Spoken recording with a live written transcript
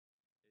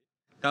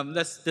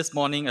This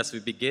morning, as we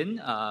begin,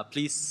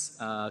 please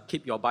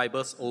keep your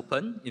Bibles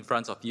open in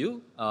front of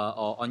you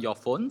or on your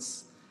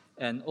phones.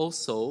 And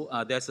also,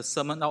 there's a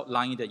sermon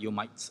outline that you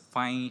might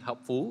find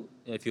helpful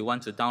if you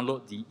want to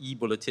download the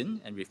e-bulletin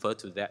and refer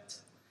to that.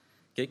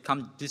 Okay,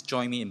 please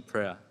join me in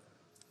prayer.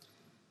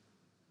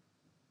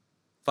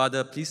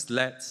 Father, please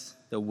let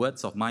the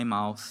words of my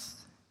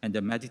mouth and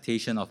the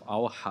meditation of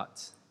our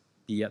heart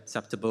be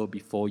acceptable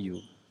before you,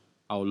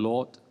 our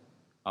Lord,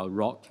 our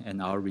rock,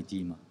 and our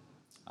Redeemer.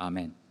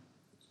 Amen.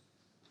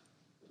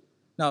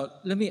 Now,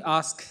 let me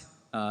ask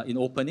in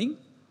opening,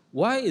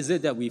 why is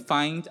it that we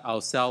find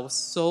ourselves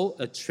so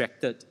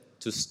attracted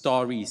to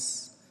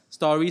stories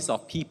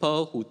of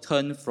people who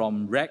turn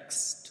from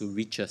rags to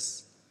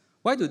riches?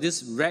 Why do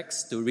these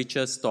rags to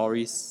riches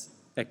stories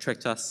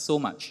attract us so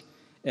much?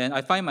 And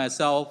I find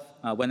myself,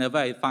 whenever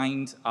I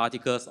find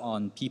articles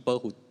on people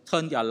who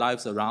turn their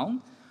lives around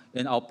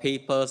in our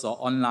papers or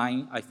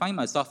online, I find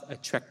myself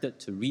attracted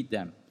to read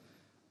them,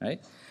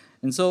 right?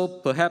 And so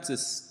perhaps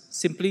it's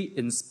simply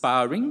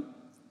inspiring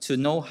to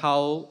know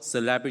how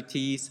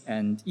celebrities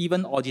and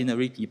even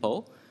ordinary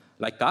people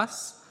like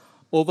us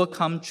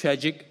overcome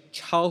tragic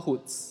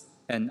childhoods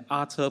and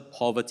utter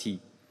poverty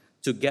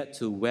to get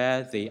to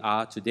where they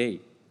are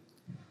today.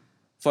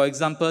 For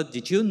example,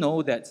 did you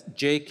know that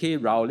J.K.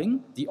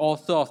 Rowling, the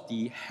author of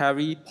the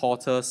Harry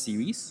Potter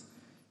series,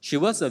 she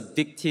was a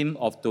victim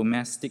of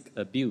domestic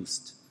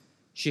abuse.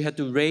 She had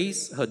to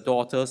raise her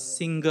daughter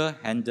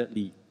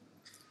single-handedly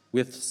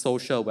with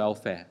social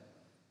welfare.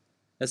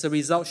 As a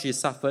result, she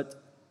suffered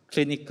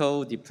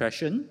clinical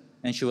depression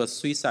and she was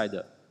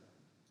suicidal.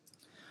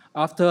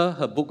 After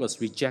her book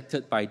was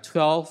rejected by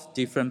 12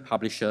 different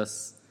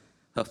publishers,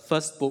 her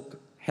first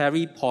book,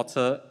 Harry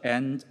Potter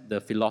and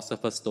the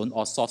Philosopher's Stone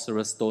or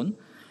Sorcerer's Stone,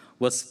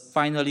 was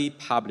finally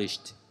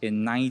published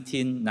in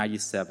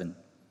 1997.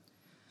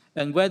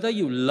 And whether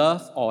you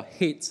love or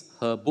hate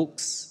her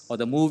books or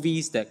the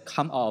movies that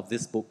come out of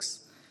these books,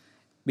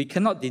 we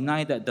cannot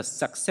deny that the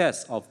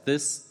success of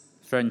this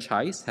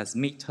franchise has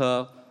made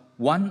her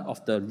one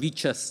of the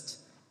richest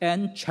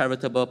and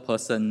charitable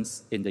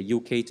persons in the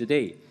UK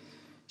today.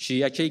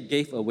 She actually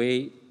gave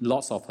away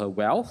lots of her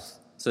wealth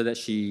so that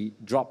she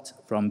dropped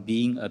from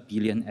being a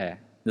billionaire.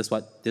 That's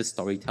what this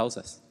story tells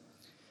us.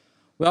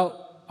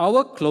 Well,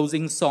 our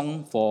closing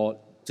song for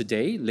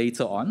today,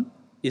 later on,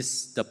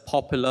 is the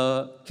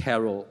popular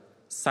carol,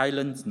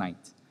 Silent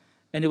Night.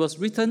 And it was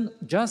written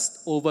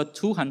just over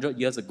 200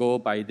 years ago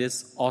by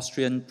this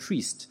Austrian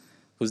priest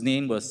whose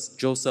name was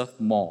Joseph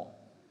Mohr.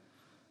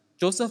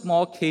 Joseph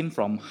Mohr came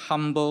from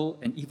humble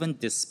and even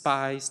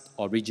despised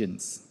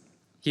origins.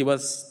 He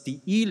was the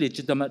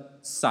illegitimate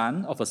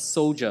son of a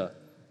soldier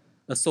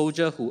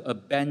who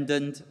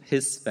abandoned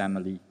his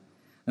family.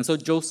 And so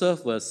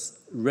Joseph was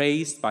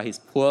raised by his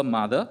poor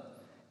mother,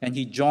 and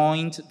he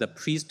joined the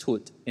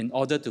priesthood in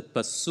order to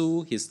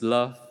pursue his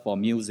love for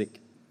music.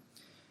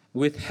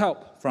 With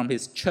help from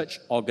his church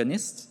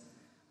organist,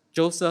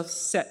 Joseph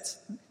set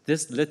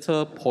this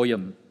little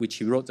poem, which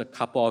he wrote a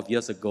couple of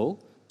years ago,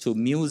 to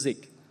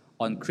music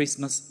on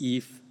Christmas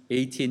Eve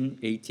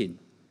 1818.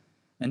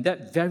 And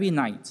that very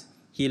night,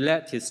 he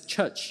led his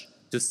church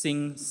to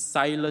sing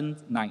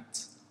Silent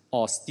Night,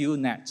 or Still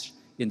Nacht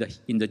in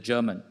the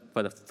German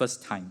for the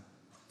first time.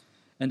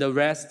 And the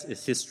rest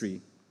is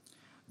history.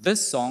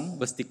 This song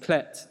was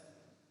declared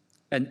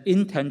an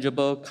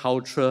intangible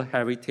cultural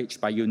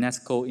heritage by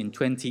UNESCO in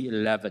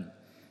 2011.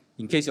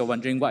 In case you're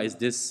wondering what is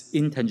this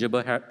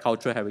intangible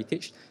cultural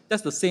heritage,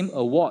 that's the same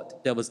award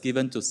that was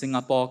given to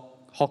Singapore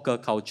hawker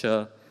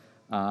culture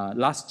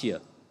last year.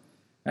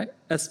 Right?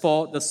 As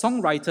for the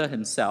songwriter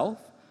himself,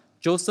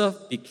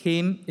 Joseph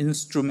became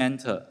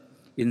instrumental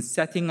in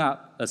setting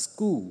up a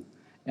school,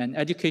 an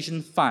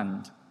education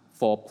fund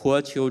for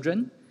poor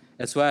children,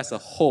 as well as a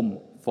home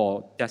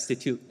for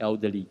destitute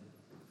elderly.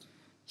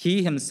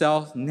 He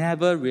himself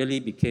never really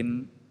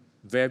became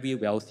very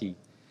wealthy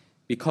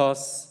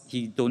because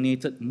he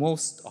donated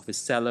most of his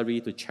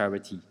salary to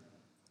charity.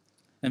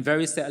 And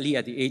very sadly,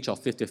 at the age of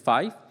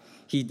 55,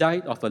 he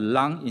died of a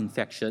lung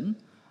infection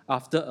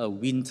after a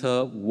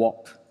winter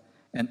walk,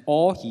 and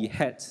all he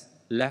had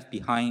left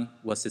behind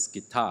was his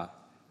guitar.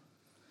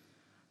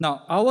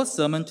 Now, our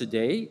sermon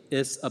today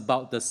is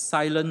about the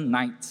silent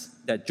night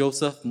that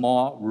Joseph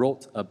Mohr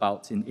wrote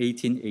about in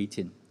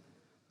 1818.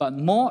 But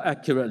more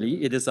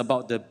accurately, it is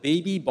about the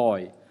baby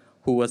boy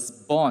who was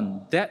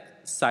born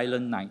that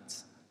silent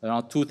night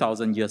around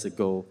 2,000 years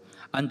ago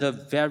under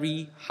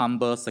very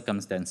humble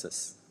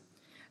circumstances.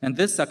 And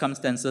these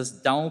circumstances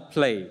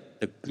downplay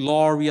the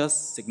glorious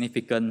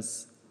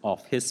significance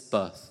of his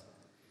birth.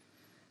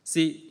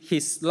 See,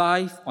 his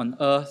life on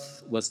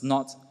earth was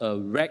not a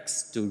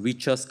rags to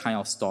riches kind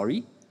of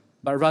story,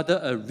 but rather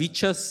a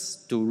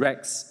riches to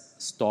rags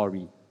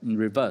story in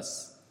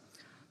reverse.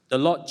 The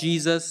Lord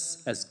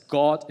Jesus, as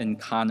God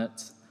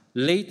incarnate,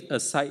 laid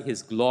aside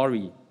his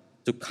glory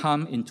to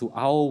come into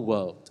our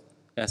world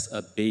as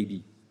a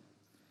baby.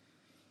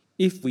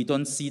 If we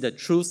don't see the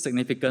true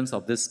significance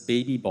of this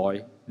baby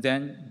boy,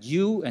 then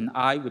you and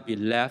I will be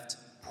left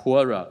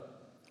poorer,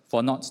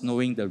 for not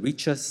knowing the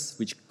riches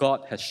which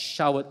God has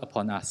showered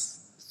upon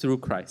us through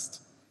Christ.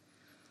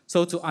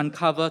 So to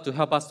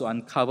help us to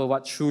uncover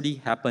what truly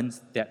happened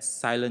that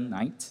silent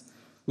night,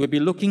 we'll be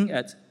looking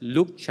at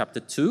Luke chapter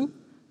 2,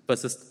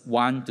 verses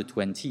 1 to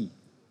 20.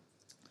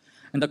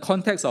 And the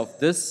context of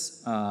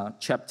this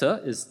chapter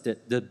is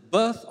that the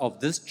birth of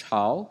this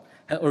child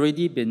had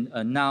already been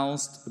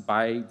announced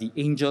by the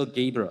angel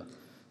Gabriel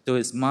to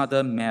his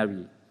mother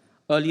Mary.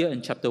 Earlier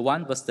in chapter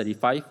 1, verse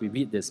 35, we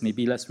read this.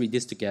 Maybe let's read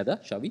this together,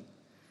 shall we?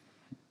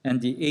 And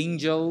the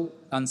angel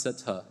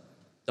answered her,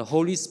 "The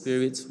Holy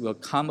Spirit will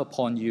come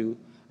upon you,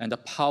 and the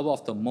power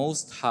of the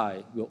Most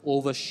High will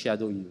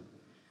overshadow you.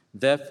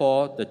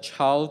 Therefore, the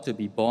child to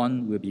be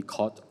born will be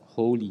called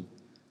Holy,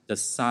 the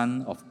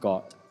Son of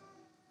God."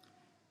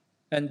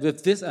 And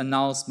with this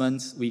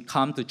announcement, we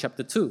come to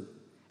chapter 2.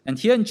 And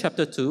here in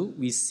chapter 2,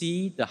 we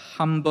see the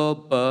humble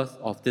birth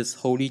of this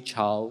holy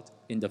child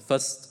in the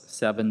first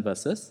 7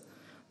 verses.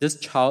 This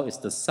child is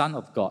the Son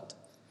of God.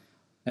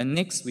 And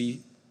next,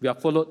 we are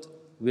followed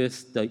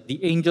with the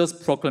angel's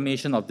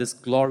proclamation of this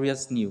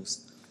glorious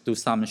news to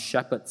some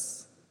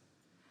shepherds.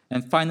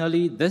 And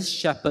finally, these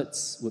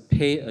shepherds would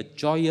pay a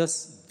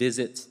joyous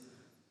visit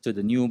to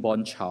the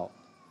newborn child.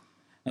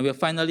 And we'll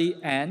finally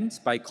end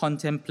by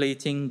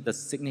contemplating the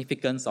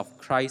significance of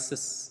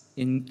Christ's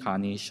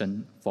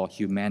incarnation for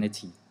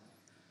humanity.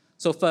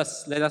 So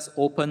first, let us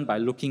open by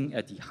looking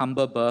at the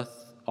humble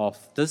birth of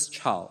this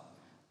child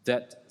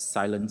that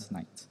silent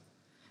night.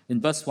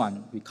 In verse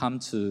 1, we come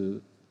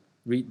to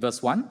read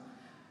verse 1.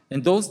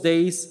 In those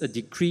days, a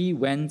decree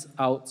went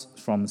out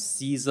from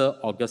Caesar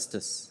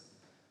Augustus.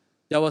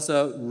 There was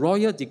a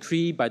royal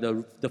decree by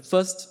the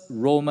first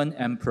Roman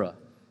emperor,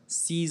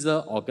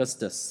 Caesar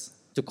Augustus,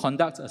 to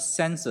conduct a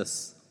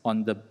census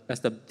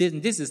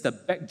this is the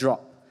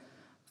backdrop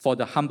for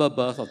the humble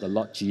birth of the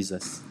Lord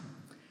Jesus.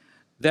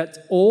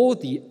 That all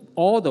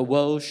the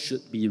world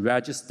should be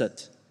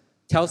registered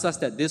tells us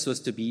that this was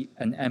to be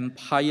an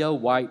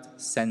empire-wide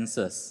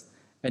census,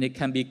 and it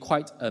can be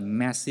quite a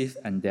massive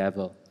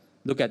endeavor.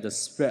 Look at the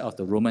spread of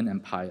the Roman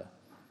Empire.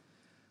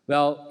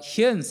 Well,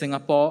 here in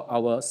Singapore,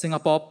 our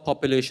Singapore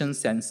population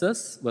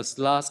census was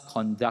last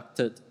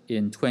conducted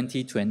in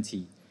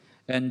 2020.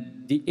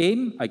 And the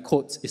aim, I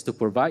quote, is to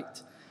provide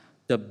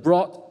the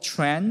broad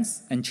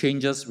trends and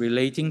changes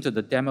relating to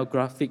the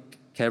demographic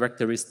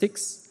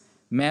characteristics,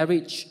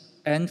 marriage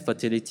and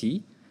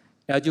fertility,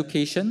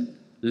 education,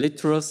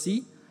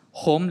 literacy,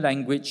 home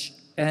language,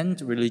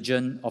 and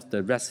religion of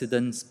the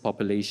residents'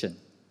 population.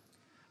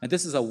 And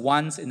this is a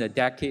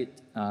once-in-a-decade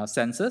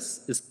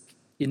census. It's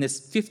in its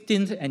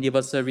 15th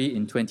anniversary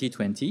in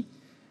 2020.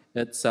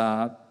 It's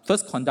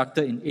first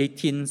conducted in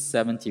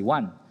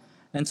 1871.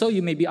 And so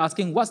you may be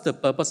asking, what's the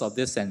purpose of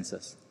this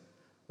census?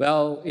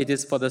 Well, it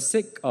is for the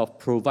sake of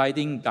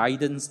providing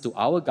guidance to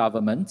our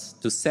government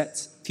to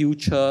set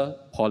future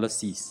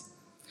policies.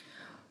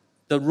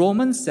 The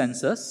Roman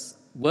census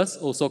was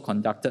also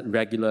conducted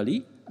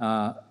regularly.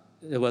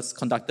 It was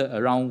conducted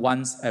around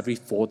once every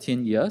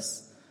 14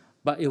 years,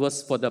 but it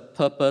was for the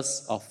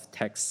purpose of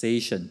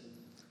taxation.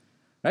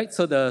 Right?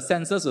 So the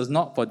census was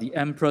not for the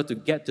emperor to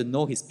get to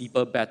know his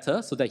people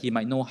better so that he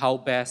might know how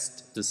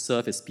best to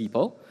serve his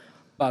people,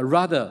 but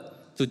rather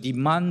to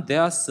demand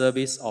their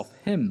service of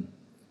him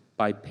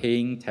by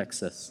paying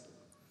taxes.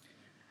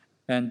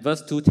 And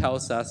verse 2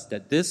 tells us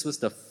that this was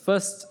the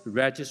first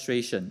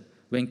registration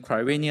when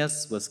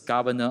Quirinius was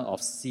governor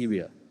of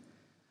Syria.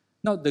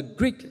 Now, the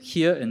Greek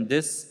here in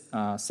this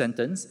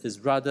sentence is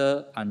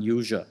rather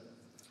unusual.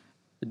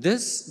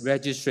 This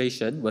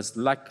registration was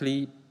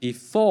likely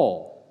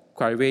before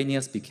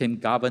Quirinius became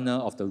governor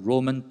of the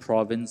Roman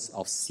province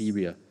of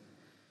Syria.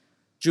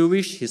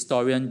 Jewish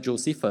historian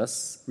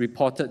Josephus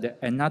reported that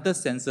another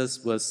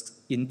census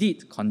was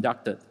indeed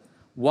conducted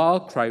while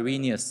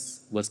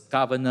Quirinius was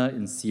governor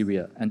in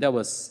Syria, and that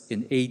was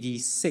in AD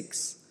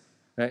 6.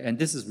 Right? And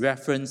this is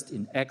referenced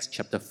in Acts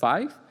chapter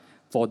 5,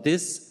 for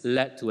this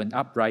led to an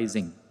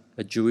uprising,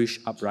 a Jewish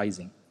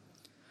uprising.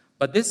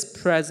 But this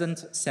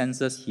present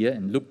census here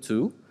in Luke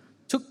 2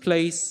 took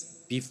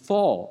place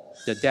before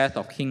the death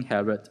of King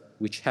Herod,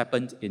 which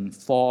happened in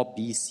 4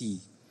 BC.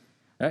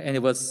 Right? And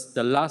it was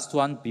the last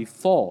one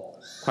before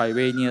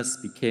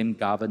Quirinius became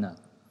governor.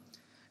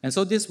 And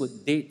so this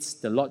would date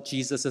the Lord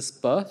Jesus'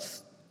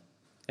 birth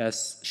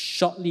as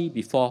shortly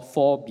before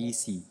 4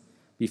 BC,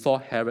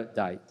 before Herod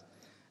died.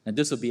 And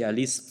this would be at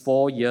least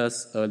 4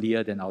 years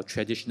earlier than our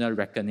traditional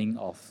reckoning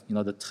of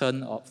the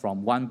turn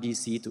from 1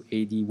 BC to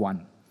AD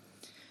 1.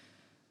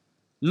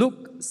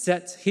 Luke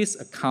sets his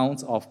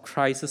account of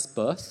Christ's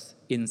birth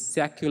in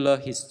secular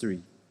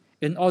history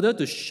in order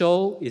to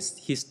show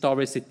its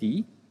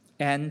historicity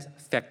and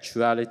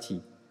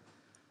factuality.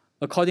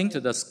 According to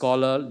the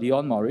scholar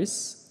Leon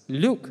Morris,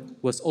 Luke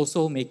was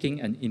also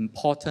making an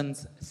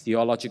important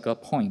theological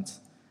point,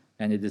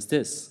 and it is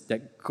this,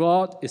 that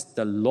God is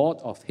the Lord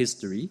of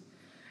history,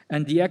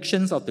 and the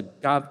actions of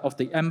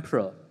the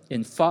emperor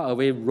in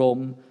faraway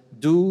Rome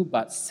do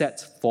but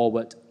set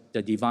forward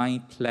the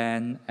divine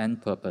plan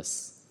and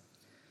purpose.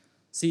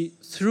 See,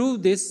 through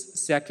this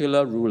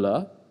secular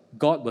ruler,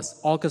 God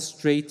was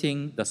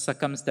orchestrating the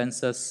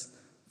circumstances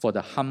for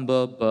the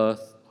humble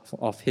birth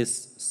of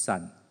his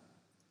son.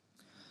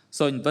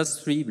 So in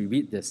verse 3, we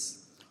read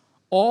this.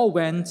 All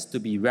went to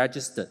be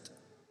registered,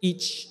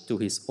 each to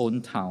his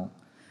own town.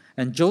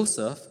 And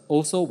Joseph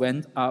also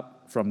went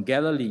up from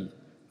Galilee,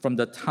 from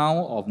the town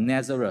of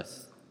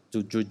Nazareth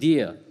to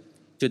Judea,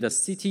 to the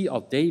city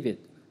of David,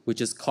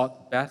 which is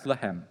called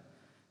Bethlehem,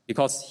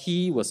 because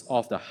he was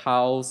of the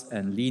house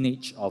and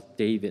lineage of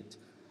David,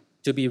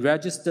 to be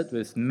registered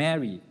with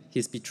Mary,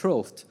 his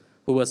betrothed,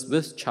 who was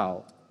with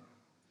child.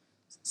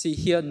 See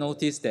here,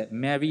 notice that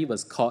Mary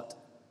was called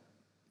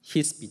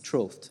his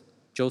betrothed,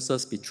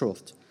 Joseph's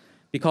betrothed,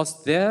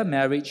 because their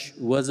marriage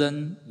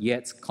wasn't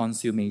yet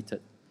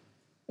consummated.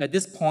 At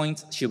this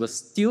point, she was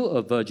still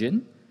a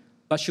virgin,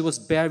 but she was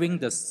bearing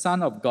the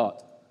Son of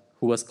God,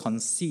 who was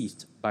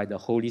conceived by the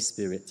Holy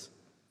Spirit.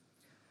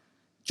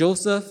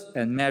 Joseph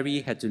and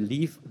Mary had to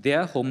leave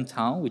their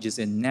hometown, which is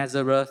in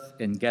Nazareth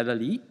in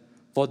Galilee,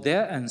 for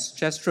their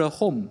ancestral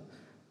home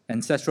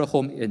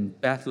in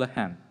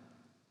Bethlehem,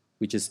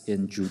 which is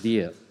in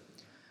Judea.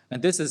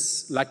 And this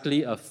is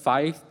likely a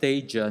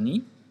 5-day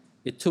journey.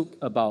 It took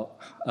about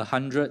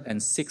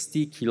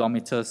 160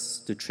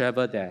 kilometers to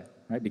travel there,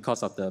 right?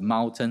 Because of the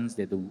mountains,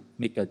 they had to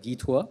make a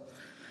detour.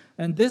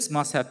 And this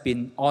must have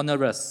been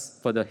onerous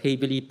for the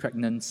heavily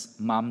pregnant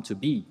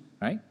mom-to-be,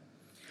 right?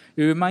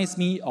 It reminds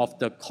me of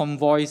the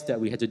convoys that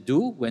we had to do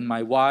when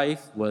my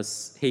wife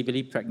was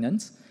heavily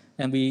pregnant,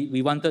 and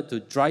we wanted to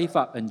drive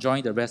up and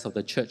join the rest of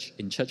the church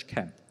in church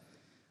camp,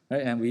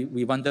 right? And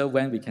we wonder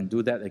when we can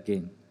do that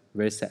again,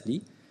 very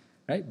sadly,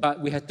 right?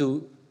 But we had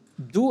to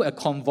do a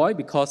convoy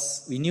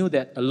because we knew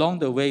that along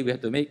the way we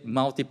had to make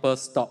multiple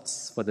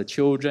stops for the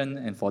children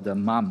and for the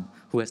mom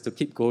who has to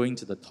keep going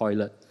to the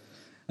toilet.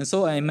 And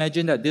so I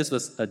imagine that this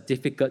was a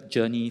difficult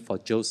journey for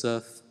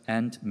Joseph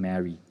and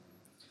Mary.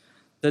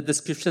 The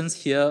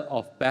descriptions here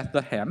of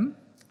Bethlehem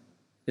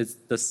is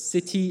the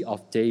city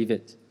of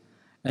David.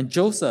 And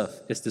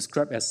Joseph is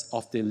described as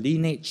of the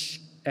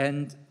lineage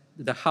and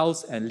the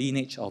house and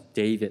lineage of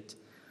David.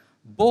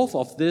 Both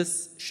of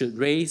this should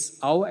raise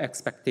our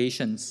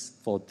expectations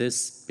for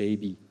this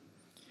baby.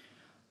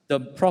 The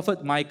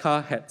prophet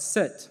Micah had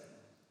said,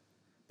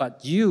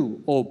 "But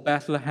you, O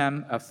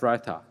Bethlehem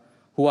Ephrathah,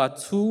 who are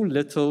too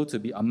little to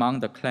be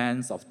among the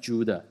clans of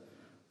Judah,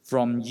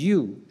 from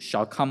you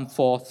shall come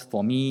forth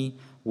for me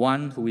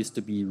one who is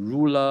to be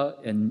ruler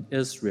in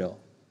Israel."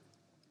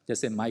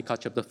 That's in Micah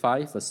chapter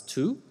 5, verse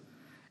 2.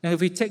 And if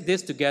we take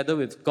this together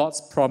with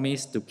God's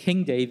promise to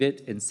King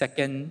David in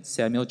 2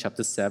 Samuel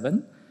chapter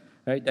 7,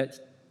 right, that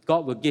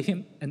God will give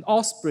him an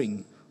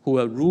offspring who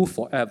will rule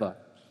forever,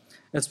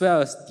 as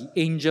well as the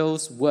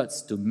angel's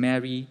words to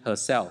Mary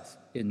herself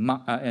in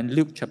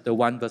Luke chapter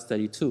 1, verse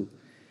 32,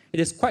 it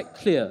is quite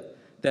clear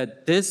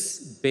that this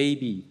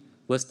baby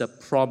was the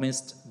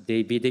promised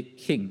Davidic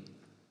king,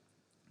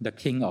 the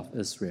king of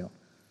Israel.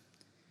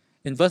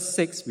 In verse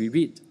 6, we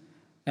read,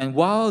 "And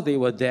while they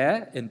were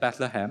there in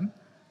Bethlehem,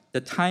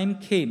 the time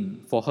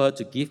came for her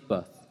to give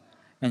birth,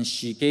 and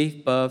she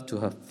gave birth to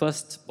her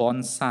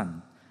firstborn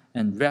son,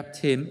 and wrapped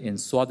him in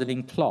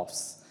swaddling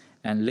cloths,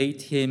 and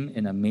laid him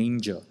in a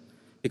manger,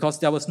 because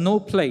there was no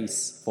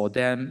place for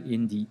them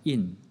in the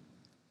inn."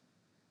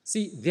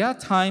 See, their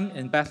time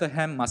in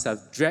Bethlehem must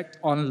have dragged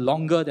on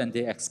longer than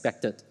they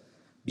expected,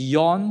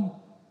 beyond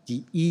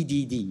the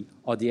EDD,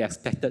 or the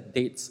expected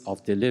dates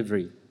of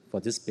delivery for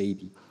this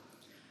baby.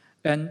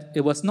 And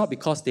it was not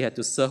because they had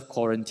to serve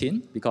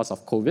quarantine because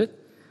of COVID,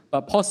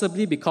 but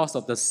possibly because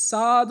of the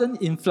sudden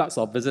influx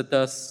of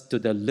visitors to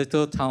the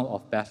little town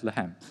of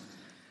Bethlehem.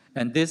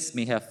 And this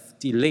may have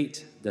delayed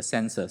the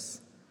census.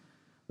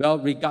 Well,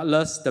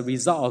 regardless, the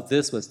result of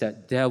this was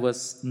that there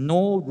was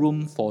no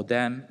room for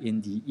them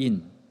in the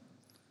inn.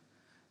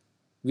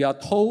 We are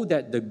told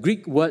that the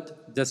Greek word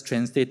that's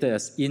translated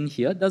as inn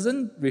here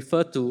doesn't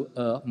refer to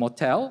a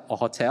motel or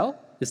hotel.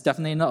 It's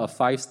definitely not a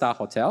 5-star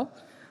hotel,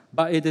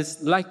 but it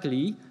is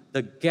likely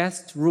the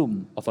guest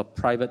room of a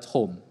private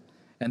home.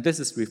 And this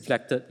is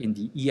reflected in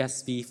the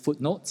ESV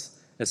footnotes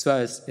as well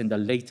as in the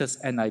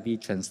latest NIV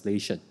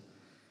translation.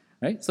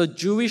 Right? So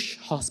Jewish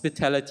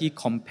hospitality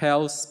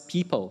compels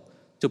people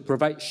to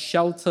provide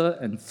shelter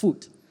and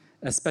food,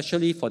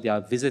 especially for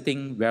their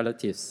visiting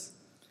relatives.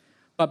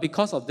 But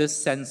because of this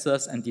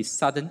census and the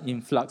sudden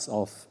influx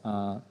of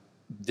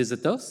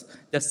visitors,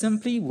 there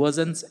simply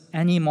wasn't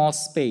any more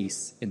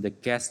space in the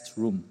guest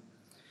room.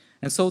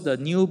 And so the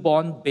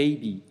newborn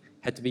baby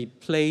had to be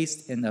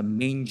placed in a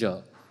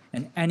manger,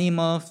 an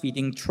animal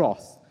feeding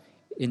trough,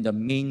 in the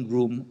main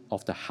room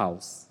of the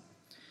house.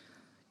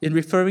 In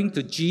referring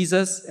to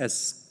Jesus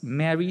as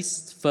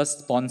Mary's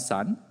firstborn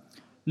son,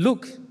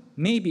 Luke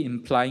may be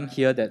implying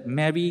here that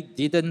Mary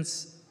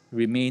didn't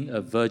remain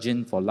a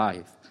virgin for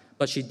life,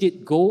 but she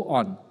did go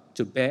on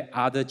to bear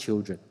other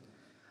children.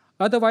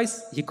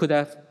 Otherwise, he could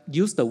have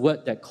used the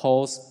word that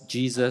calls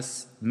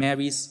Jesus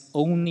Mary's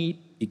only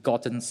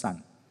begotten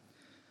son.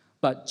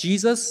 But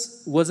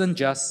Jesus wasn't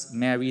just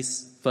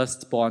Mary's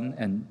firstborn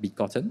and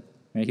begotten.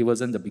 He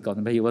wasn't the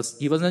begotten, but he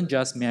wasn't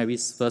just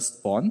Mary's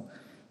firstborn.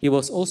 He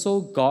was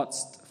also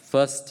God's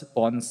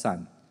firstborn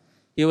son.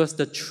 He was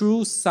the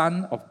true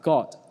Son of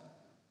God,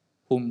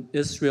 whom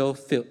Israel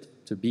failed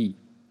to be.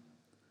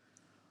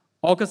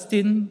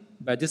 Augustine,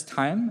 by this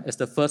time, as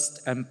the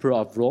first emperor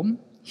of Rome,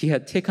 he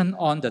had taken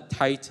on the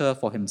title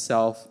for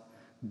himself,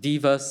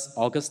 Divus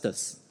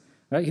Augustus.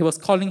 Right? He was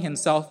calling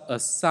himself a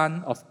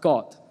son of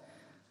God,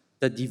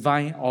 the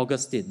divine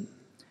Augustine,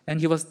 and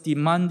he was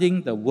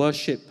demanding the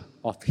worship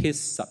of his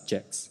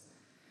subjects.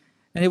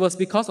 And it was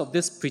because of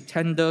this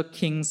pretender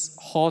king's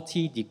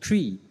haughty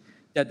decree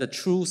that the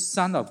true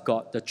Son of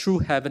God, the true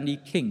heavenly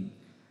King,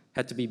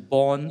 had to be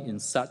born in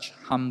such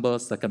humble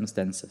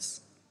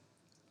circumstances.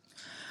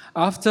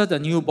 After the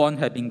newborn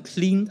had been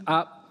cleaned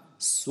up,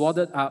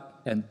 swaddled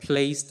up, and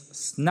placed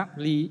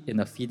snugly in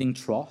a feeding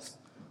trough,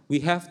 we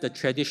have the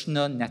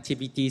traditional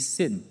nativity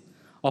scene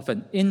of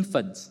an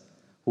infant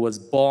who was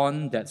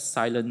born that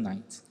silent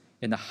night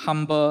in a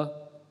humble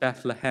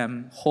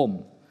Bethlehem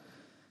home,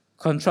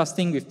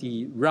 contrasting with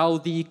the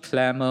rowdy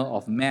clamor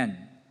of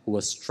men who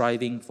were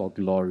striving for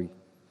glory.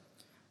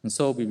 And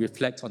so we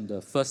reflect on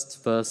the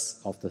first verse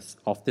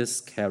of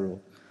this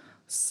carol.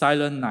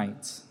 Silent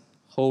night,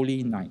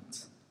 holy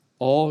night,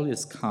 all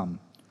is calm,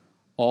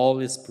 all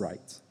is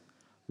bright,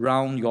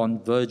 round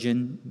yon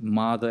virgin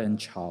mother and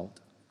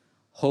child,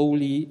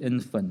 holy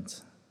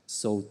infant,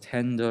 so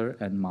tender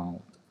and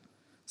mild,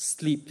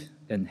 sleep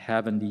in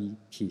heavenly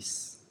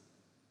peace.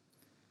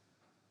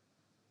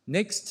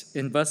 Next,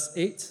 in verse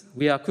 8,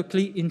 we are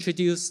quickly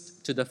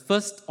introduced to the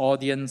first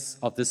audience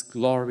of this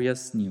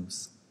glorious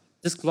news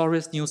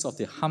of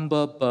the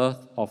humble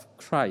birth of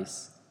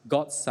Christ,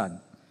 God's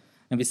Son.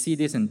 And we see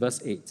this in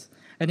verse 8.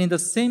 And in the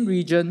same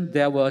region,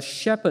 there were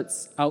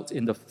shepherds out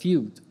in the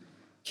field,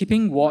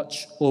 keeping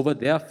watch over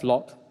their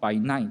flock by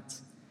night.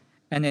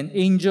 And an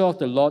angel of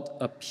the Lord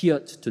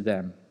appeared to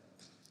them.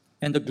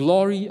 And the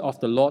glory of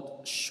the Lord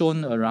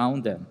shone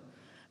around them,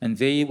 and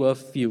they were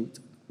filled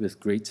with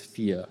great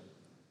fear.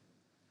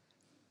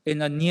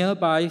 In a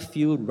nearby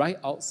field right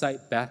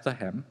outside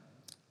Bethlehem,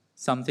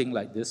 something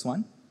like this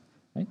one,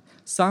 right?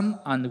 Some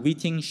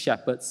unwitting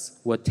shepherds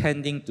were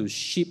tending to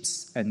sheep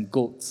and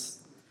goats.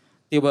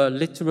 They were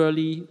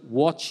literally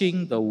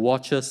watching the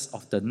watches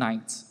of the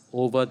night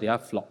over their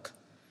flock.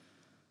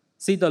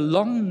 See, the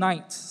long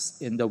nights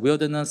in the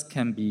wilderness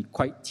can be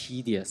quite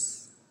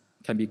tedious,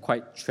 can be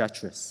quite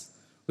treacherous,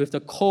 with the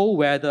cold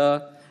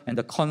weather and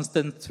the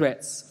constant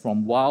threats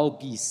from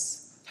wild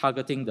beasts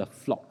targeting the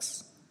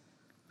flocks.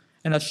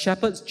 And a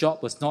shepherd's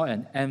job was not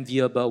an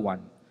enviable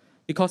one,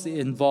 because it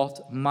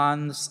involved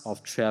months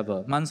of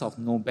travel, months of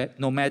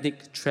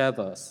nomadic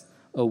travels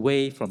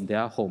away from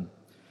their home.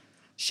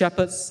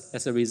 Shepherds,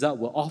 as a result,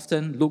 were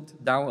often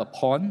looked down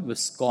upon with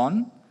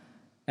scorn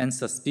and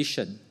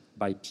suspicion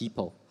by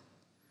people.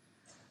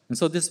 And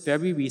so this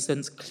very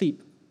recent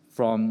clip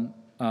from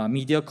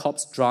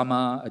MediaCorp's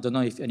drama, I don't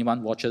know if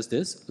anyone watches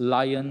this,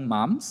 Lion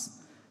Moms,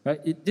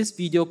 right? This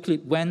video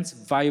clip went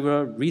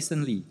viral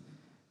recently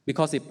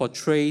because it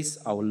portrays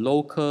our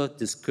local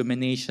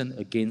discrimination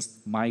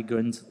against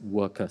migrant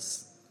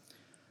workers.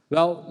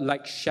 Well,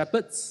 like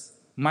shepherds,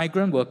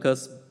 migrant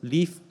workers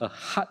live a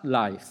hard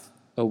life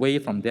away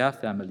from their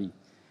family,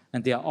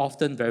 and they are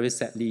often very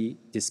sadly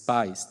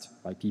despised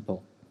by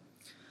people.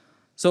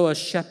 So a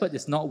shepherd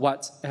is not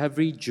what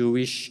every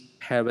Jewish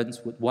parent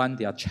would want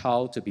their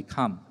child to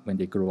become when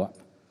they grow up.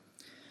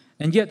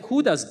 And yet,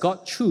 who does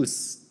God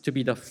choose to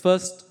be the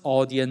first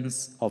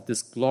audience of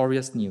this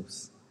glorious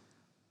news?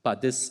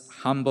 But these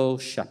humble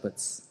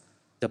shepherds,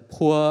 the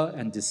poor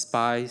and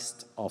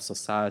despised of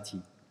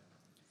society.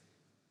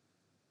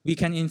 We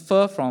can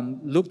infer from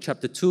Luke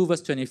chapter 2,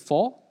 verse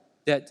 24,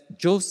 that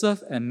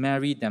Joseph and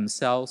Mary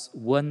themselves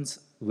weren't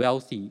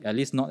wealthy, at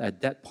least not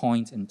at that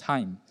point in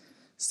time,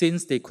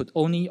 since they could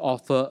only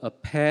offer a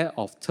pair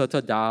of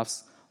turtle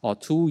doves or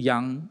 2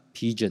 young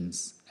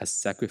pigeons as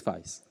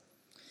sacrifice.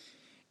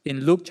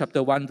 In Luke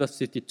chapter 1, verse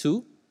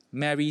 52,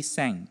 Mary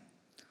sang,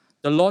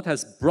 "The Lord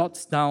has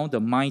brought down the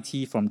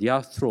mighty from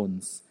their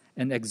thrones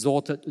and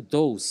exalted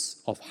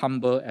those of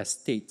humble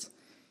estate.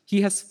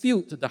 He has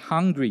filled the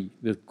hungry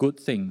with good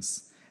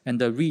things, and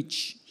the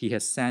rich he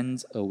has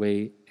sent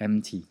away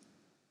empty."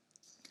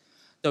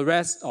 The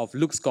rest of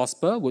Luke's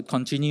gospel would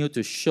continue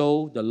to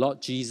show the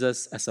Lord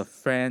Jesus as a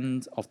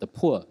friend of the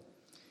poor.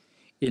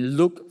 In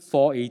Luke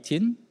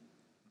 4:18,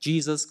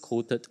 Jesus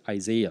quoted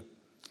Isaiah,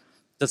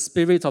 "The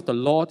Spirit of the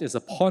Lord is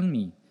upon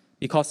me,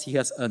 because he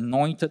has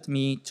anointed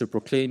me to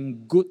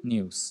proclaim good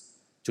news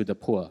to the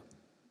poor."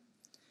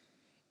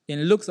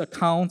 In Luke's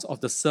account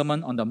of the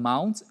Sermon on the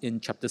Mount in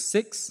chapter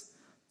 6,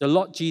 the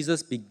Lord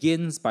Jesus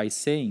begins by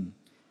saying,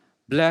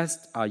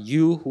 "Blessed are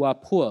you who are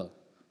poor,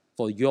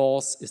 for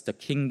yours is the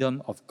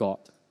kingdom of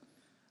God."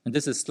 And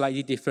this is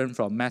slightly different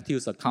from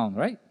Matthew's account,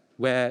 right?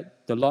 Where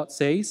the Lord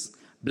says,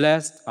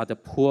 "Blessed are the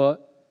poor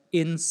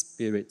in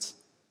spirit,"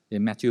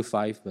 in Matthew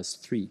 5, verse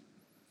 3.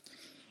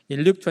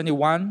 In Luke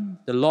 21,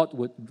 the Lord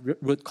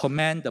would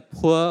commend the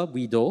poor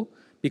widow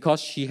because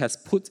she has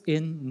put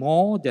in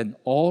more than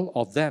all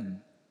of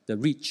them, the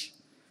rich.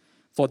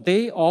 For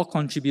they all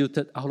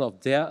contributed out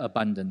of their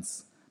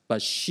abundance,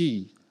 but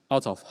she,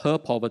 out of her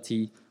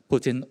poverty,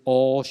 put in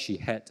all she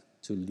had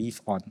to live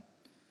on.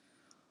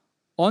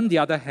 On the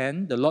other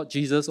hand, the Lord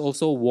Jesus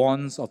also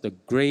warns of the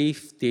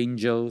grave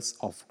dangers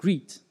of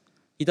greed.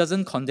 He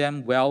doesn't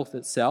condemn wealth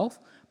itself,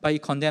 but he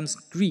condemns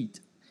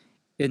greed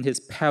in his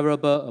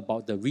parable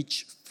about the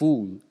rich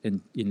fool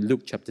in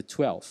Luke chapter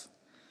 12.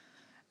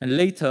 And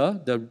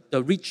later,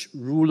 the rich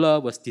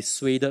ruler was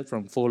dissuaded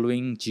from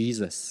following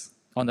Jesus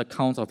on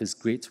account of his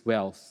great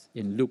wealth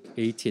in Luke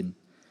 18.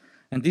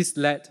 And this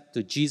led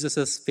to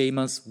Jesus'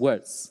 famous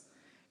words,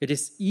 "It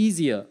is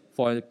easier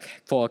for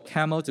a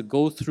camel to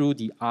go through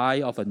the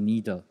eye of a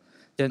needle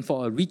than for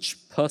a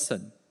rich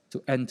person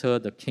to enter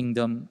the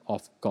kingdom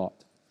of God."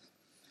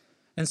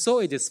 And so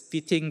it is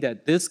fitting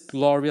that this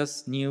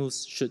glorious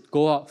news should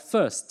go out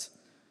first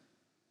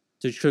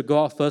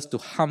to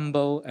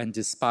humble and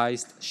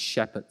despised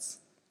shepherds.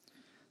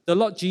 The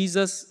Lord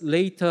Jesus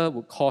later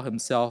would call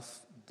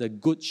himself the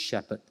Good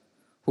Shepherd,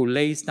 who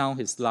lays down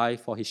his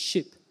life for his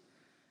sheep,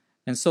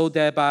 and so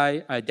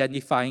thereby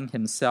identifying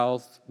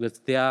himself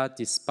with their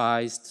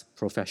despised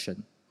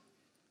profession.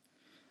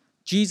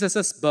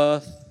 Jesus'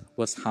 birth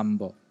was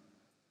humble,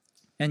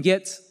 and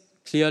yet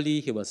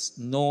clearly he was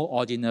no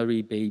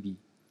ordinary baby.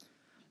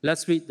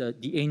 Let's read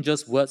the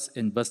angel's words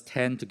in verse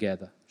 10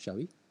 together, shall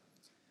we?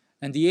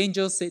 "And the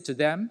angel said to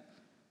them,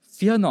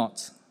 'Fear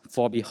not,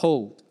 for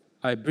behold,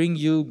 I bring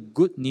you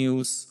good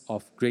news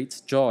of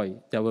great joy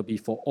that will be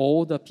for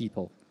all the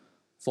people.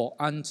 For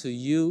unto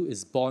you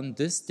is born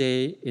this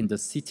day in the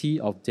city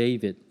of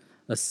David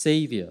a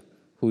Savior,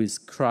 who is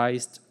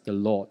Christ the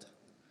Lord.'"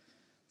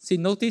 See,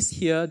 notice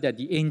here that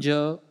the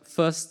angel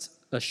first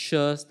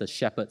assures the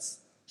shepherds.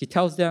 He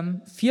tells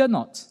them, "Fear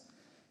not,"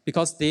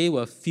 because they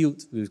were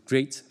filled with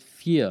great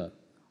fear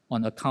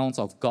on account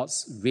of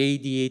God's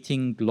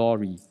radiating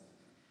glory.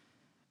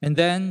 And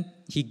then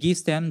he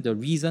gives them the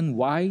reason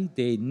why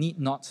they need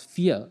not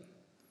fear.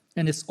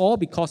 And it's all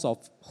because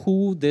of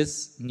who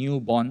this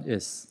newborn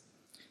is.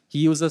 He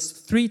uses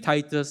 3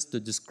 titles to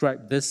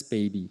describe this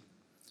baby.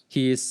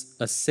 He is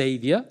a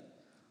Savior,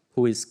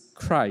 who is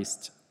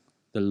Christ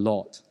the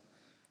Lord.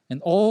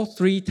 And all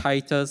 3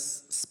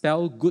 titles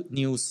spell good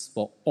news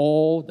for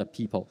all the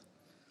people.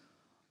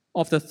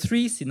 Of the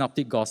 3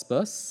 synoptic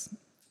gospels,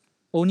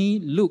 only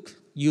Luke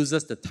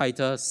uses the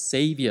title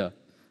Savior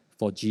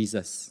for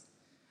Jesus.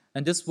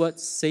 And this word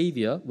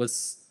Savior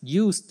was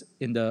used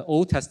in the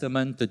Old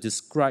Testament to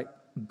describe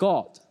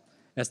God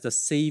as the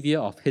Savior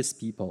of his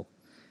people,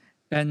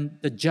 and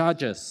the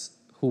judges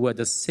who were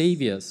the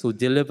saviors who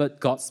delivered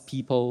God's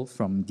people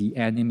from the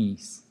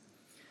enemies.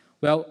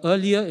 Well,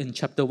 earlier in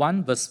chapter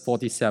 1, verse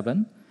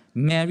 47,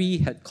 Mary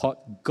had called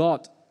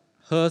God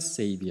her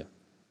Savior.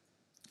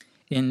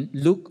 In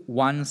Luke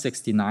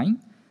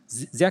 1:69,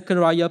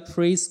 Zechariah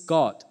praised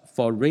God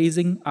for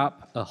raising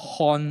up a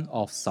horn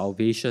of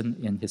salvation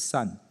in his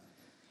Son.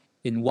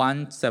 In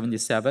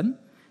 1:77,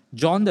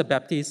 John the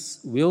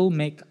Baptist will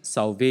make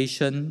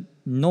salvation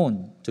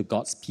known to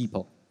God's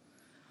people.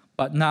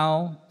 But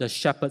now the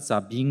shepherds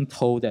are being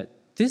told that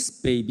this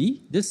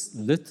baby, this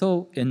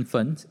little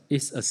infant,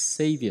 is a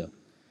Savior,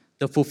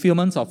 the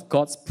fulfillment of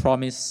God's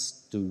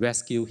promise to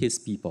rescue his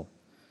people.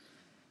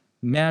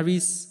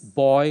 Mary's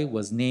boy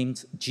was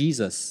named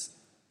Jesus,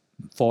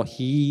 for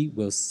he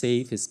will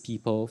save his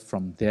people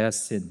from their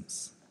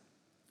sins.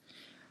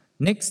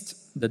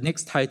 Next, the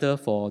next title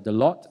for the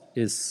Lord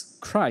is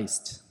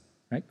Christ.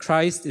 Right?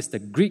 Christ is the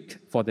Greek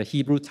for the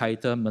Hebrew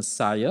title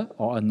Messiah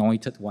or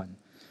Anointed One.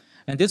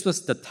 And this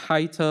was the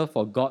title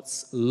for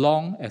God's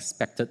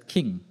long-expected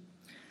king.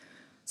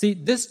 See,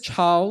 this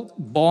child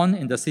born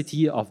in the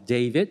city of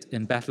David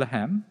in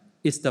Bethlehem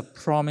is the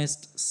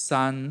promised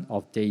son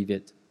of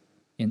David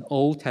in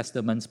Old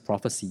Testament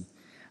prophecy,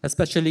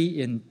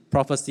 especially in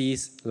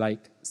prophecies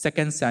like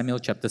 2 Samuel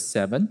chapter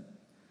 7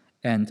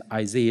 and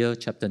Isaiah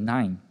chapter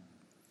 9.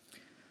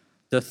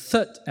 The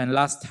third and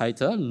last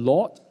title,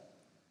 Lord,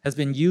 has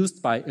been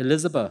used by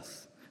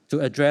Elizabeth to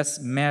address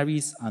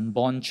Mary's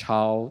unborn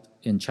child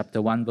in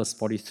chapter 1, verse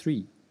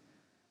 43.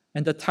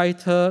 And the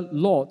title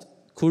Lord,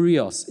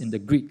 Kurios in the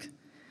Greek,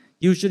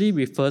 usually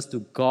refers to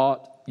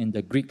God in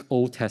the Greek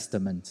Old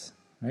Testament.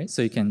 Right?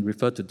 So you can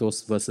refer to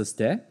those verses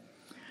there.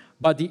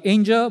 But the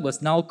angel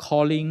was now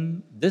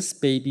calling this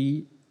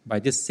baby by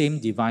this same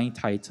divine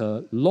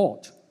title,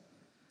 Lord.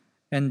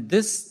 And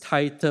this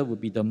title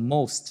would be the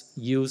most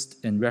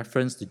used in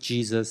reference to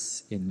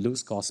Jesus in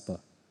Luke's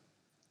Gospel.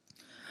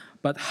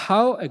 But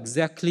how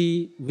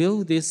exactly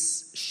will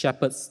these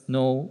shepherds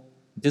know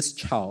this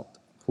child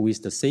who is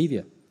the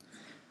Savior?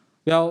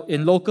 Well,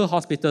 in local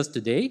hospitals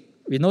today,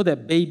 we know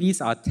that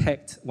babies are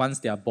tagged once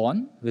they are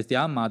born with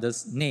their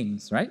mother's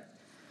names, right?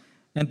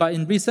 But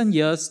in recent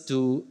years,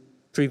 to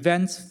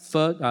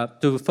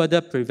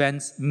further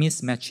prevent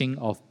mismatching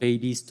of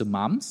babies to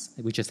moms,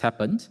 which has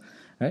happened,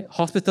 right?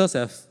 Hospitals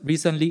have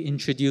recently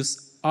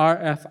introduced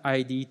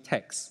RFID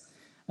tags.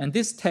 And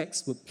this tag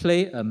would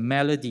play a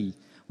melody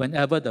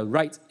whenever the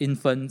right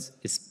infant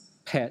is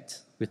paired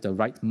with the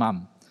right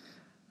mom,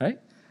 right?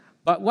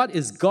 But what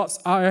is God's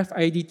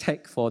RFID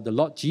tag for the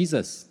Lord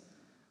Jesus?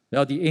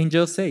 Well, the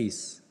angel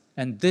says,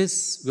 "And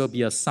this will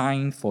be a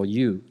sign for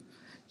you.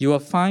 You will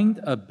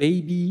find a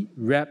baby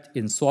wrapped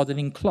in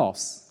swaddling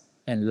cloths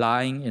and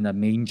lying in a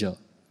manger."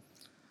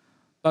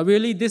 But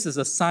really, this is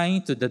a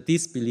sign to the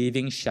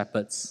disbelieving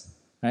shepherds,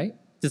 right?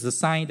 This is a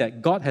sign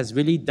that God has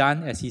really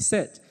done as he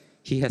said.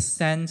 He has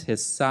sent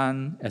his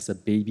son as a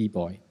baby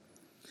boy.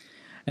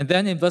 And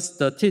then in verse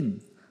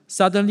 13,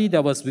 suddenly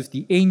there was with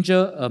the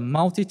angel a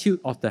multitude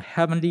of the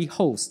heavenly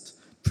host,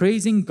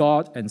 praising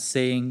God and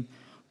saying,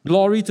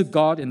 "Glory to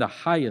God in the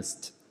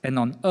highest, and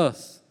on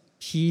earth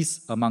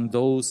peace among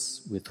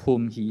those with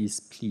whom he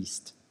is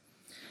pleased."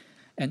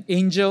 An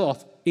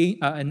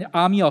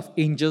army of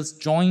angels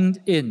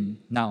joined in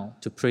now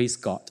to praise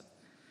God.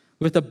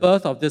 With the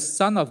birth of this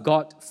Son of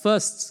God,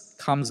 first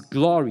comes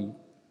glory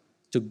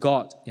to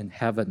God in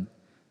heaven,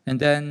 and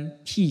then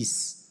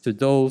peace to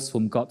those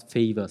whom God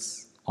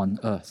favors on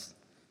earth.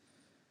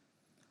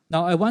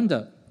 Now I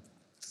wonder,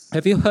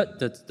 have you heard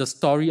the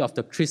story of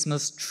the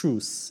Christmas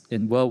truce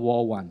in World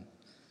War I?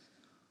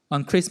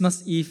 On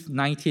Christmas Eve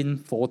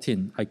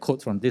 1914, I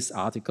quote from this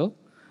article,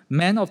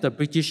 men of the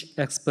British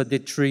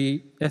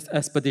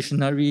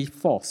expeditionary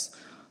force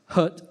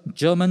heard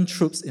German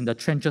troops in the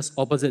trenches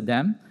opposite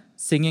them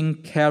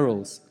singing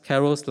carols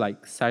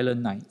like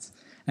Silent Night,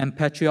 and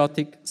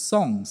patriotic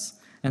songs,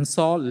 and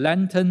saw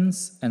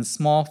lanterns and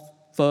small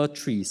fir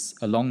trees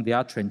along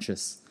their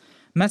trenches.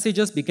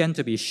 Messages began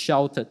to be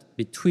shouted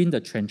between the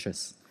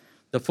trenches.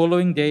 The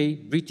following day,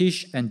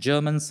 British and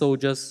German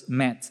soldiers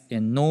met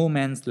in no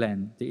man's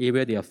land, the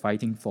area they are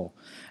fighting for,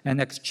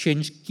 and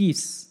exchanged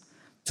gifts,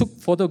 took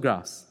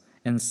photographs,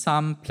 and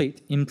some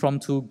played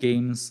impromptu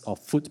games of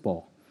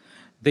football.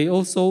 They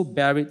also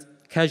buried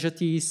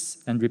casualties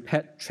and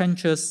repaired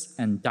trenches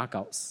and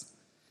dugouts.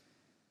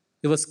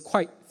 It was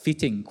quite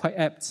fitting, quite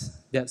apt,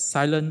 that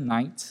Silent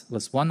Night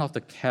was one of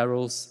the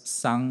carols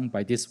sung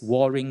by these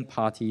warring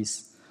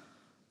parties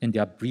in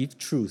their brief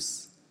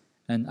truce.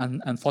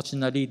 And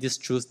unfortunately, this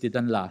truce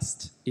didn't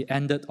last. It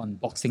ended on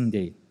Boxing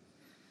Day.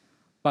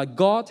 But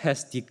God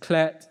has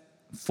declared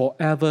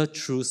forever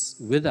truce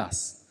with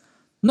us,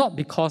 not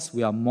because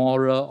we are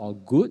moral or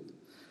good,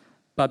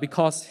 but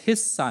because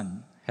his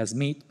Son has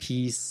made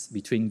peace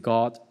between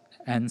God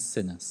and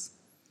sinners.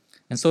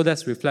 And so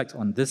let's reflect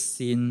on this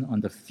scene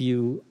on the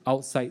field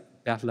outside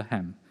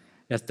Bethlehem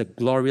as the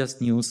glorious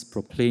news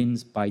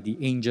proclaimed by the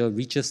angel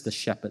reaches the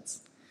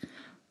shepherds.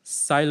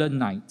 Silent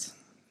night,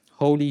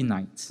 holy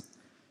night,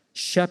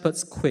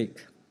 shepherds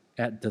quake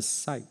at the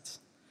sight.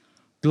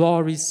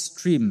 Glories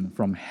stream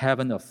from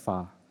heaven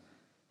afar.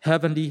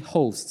 Heavenly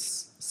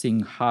hosts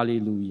sing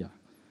hallelujah.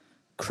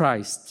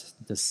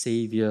 Christ the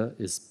Savior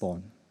is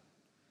born.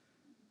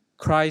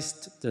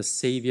 Christ the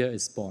Savior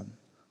is born.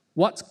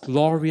 What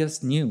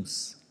glorious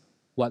news!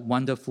 What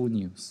wonderful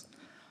news!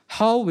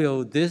 How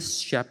will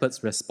these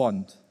shepherds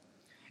respond?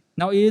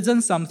 Now, it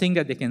isn't something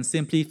that they can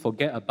simply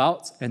forget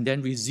about and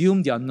then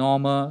resume their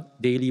normal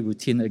daily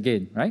routine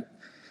again, right?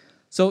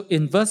 So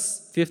in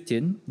verse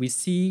 15, we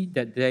see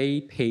that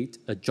they paid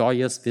a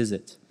joyous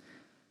visit.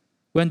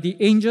 When the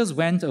angels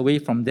went away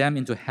from them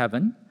into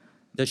heaven,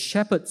 the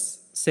shepherds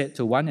said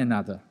to one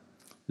another,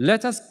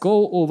 "Let us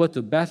go over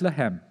to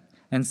Bethlehem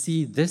and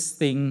see this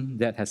thing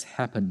that has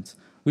happened,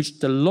 which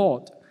the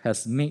Lord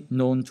has made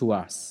known to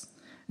us."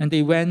 And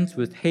they went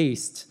with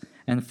haste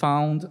and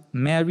found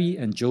Mary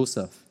and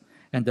Joseph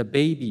and the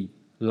baby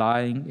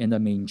lying in a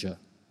manger.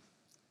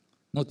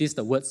 Notice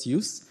the words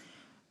used.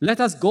 Let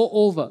us go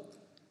over.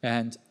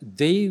 And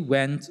they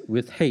went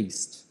with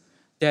haste.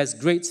 There's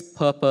great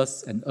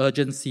purpose and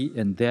urgency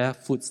in their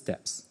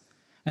footsteps.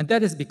 And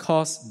that is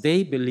because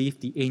they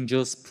believed the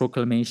angel's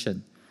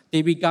proclamation.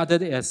 They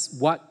regarded it as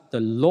what the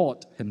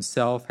Lord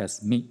himself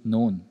has made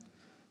known.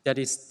 That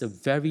is the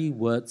very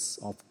words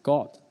of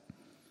God.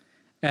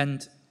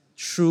 And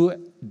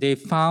they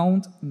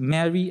found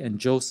Mary and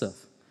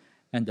Joseph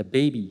and the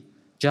baby,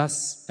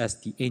 just as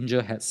the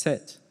angel had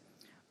said,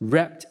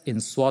 wrapped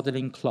in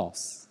swaddling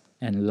cloths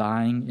and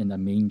lying in a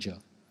manger.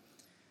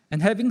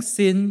 And having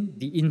seen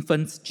the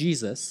infant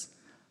Jesus,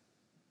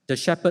 the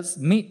shepherds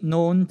made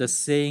known the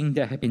saying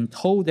that had been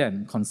told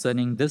them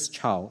concerning this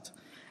child,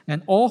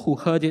 and all who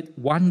heard it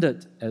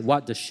wondered at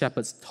what the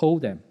shepherds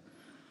told them.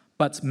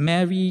 But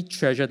Mary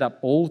treasured up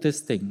all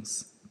these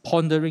things,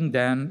 pondering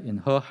them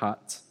in her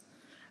heart.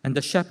 And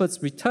the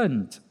shepherds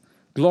returned,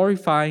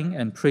 glorifying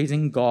and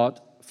praising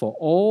God for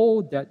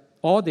all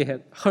they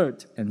had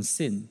heard and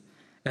seen,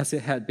 as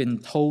it had been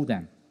told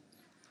them.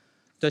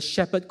 The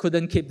shepherd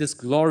couldn't keep this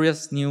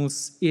glorious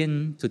news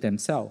in to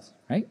themselves,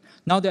 right?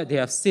 Now that they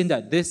have seen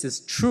that this is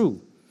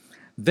true,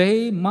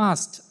 they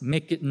must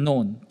make it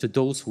known to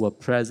those who were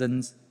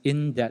present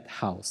in that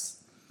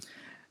house.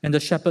 And the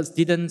shepherds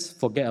didn't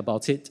forget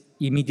about it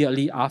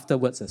immediately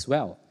afterwards as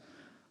well,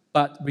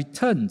 but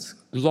returned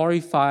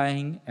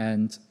glorifying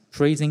and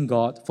praising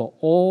God for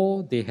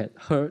all they had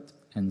heard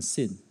and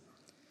seen.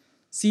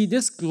 See,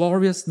 this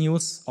glorious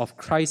news of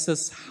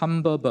Christ's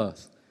humble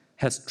birth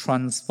has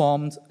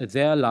transformed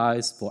their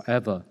lives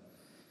forever,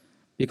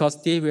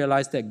 because they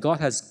realized that God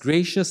has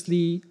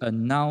graciously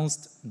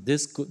announced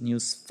this good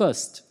news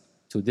first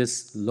to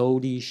these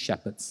lowly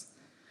shepherds.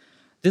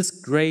 These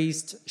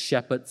graced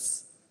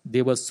shepherds,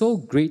 they were so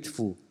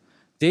grateful,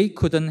 they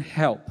couldn't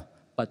help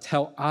but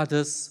tell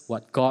others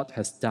what God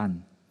has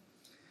done.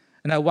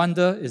 And I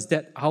wonder, is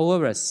that our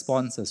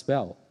response as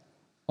well?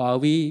 Or are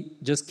we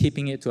just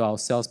keeping it to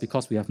ourselves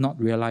because we have not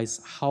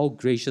realized how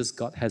gracious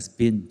God has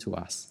been to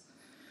us?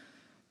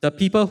 The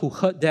people who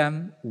heard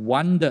them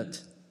wondered,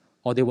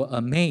 or they were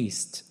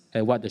amazed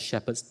at what the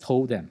shepherds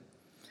told them,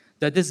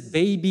 that this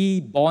baby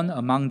born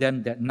among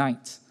them that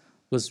night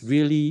was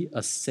really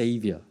a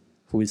Savior,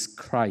 who is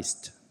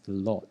Christ the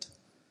Lord.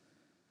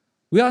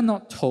 We are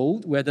not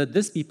told whether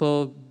these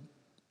people,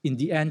 in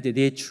the end, did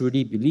they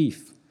truly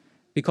believe,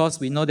 because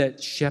we know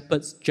that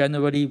shepherds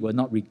generally were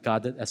not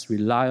regarded as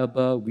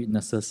reliable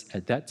witnesses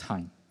at that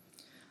time.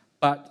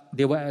 But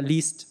they were at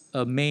least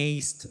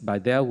amazed by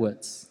their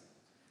words.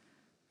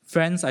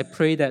 Friends, I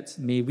pray that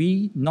may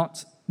we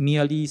not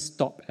merely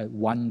stop at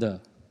wonder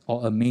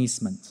or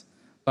amazement,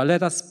 but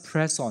let us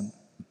press on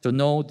to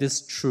know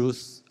this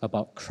truth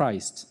about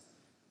Christ.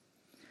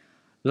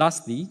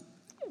 Lastly,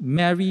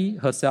 Mary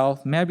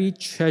herself, Mary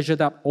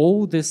treasured up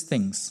all these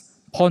things,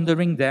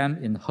 pondering them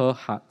in her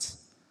heart.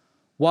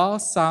 While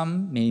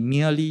some may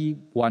merely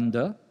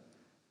wonder,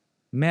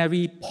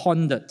 Mary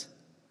pondered,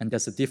 and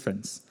there's a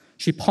difference.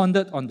 She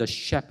pondered on the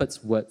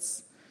shepherd's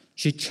words.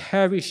 She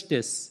cherished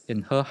this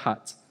in her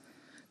heart,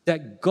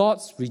 that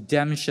God's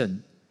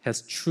redemption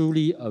has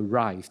truly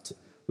arrived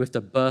with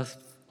the birth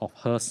of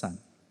her son.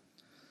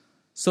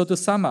 So to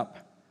sum up,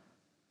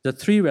 the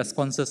three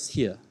responses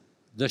here: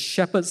 the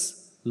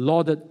shepherds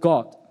lauded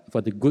God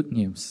for the good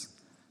news.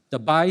 The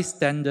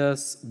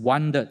bystanders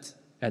wondered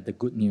at the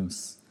good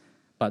news,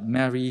 but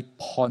Mary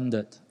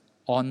pondered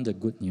on the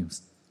good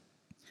news.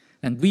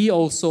 And we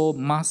also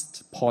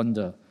must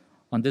ponder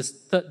on this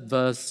third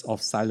verse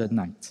of Silent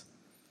Night.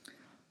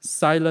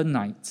 Silent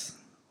night,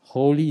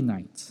 holy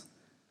night,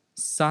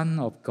 Son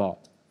of God,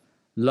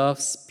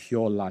 love's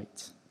pure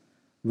light,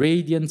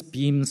 radiant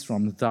beams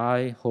from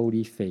thy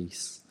holy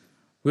face,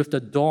 with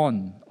the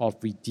dawn of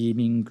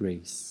redeeming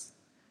grace.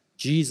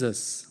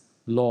 Jesus,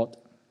 Lord,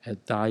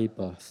 at thy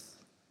birth.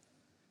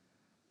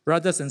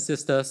 Brothers and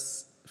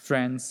sisters,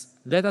 friends,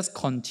 let us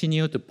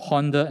continue to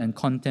ponder and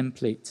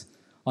contemplate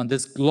on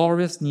this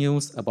glorious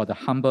news about the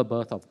humble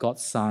birth of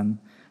God's Son,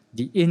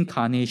 the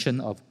incarnation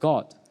of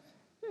God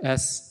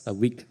as a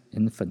weak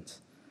infant.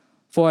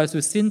 For as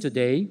we've seen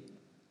today,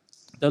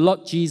 the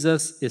Lord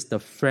Jesus is the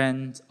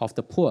friend of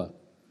the poor.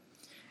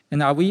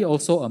 And are we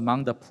also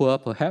among the poor,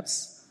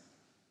 perhaps?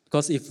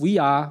 Because if we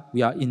are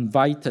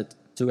invited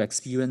to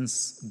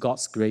experience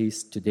God's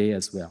grace today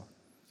as well.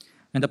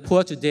 And the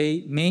poor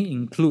today may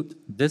include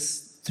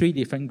these three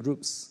different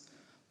groups.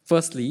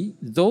 Firstly,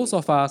 those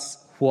of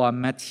us who are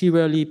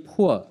materially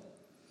poor.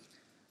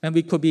 And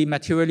we could be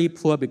materially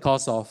poor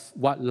because of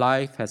what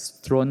life has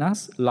thrown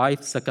us,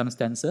 life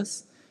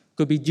circumstances.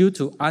 Could be due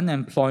to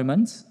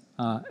unemployment,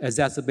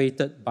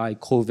 exacerbated by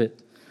COVID,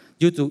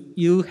 due to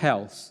ill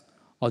health,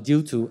 or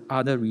due to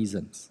other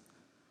reasons.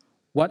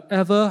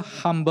 Whatever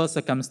humble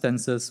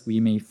circumstances we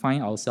may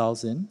find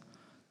ourselves in,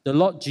 the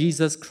Lord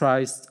Jesus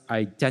Christ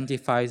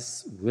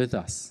identifies with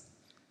us.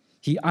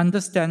 He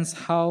understands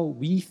how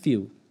we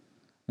feel,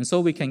 and so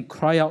we can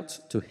cry out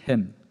to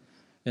Him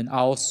in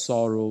our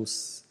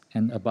sorrows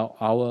and about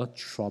our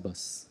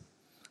troubles.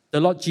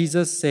 The Lord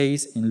Jesus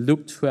says in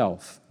Luke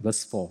 12,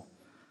 verse 4,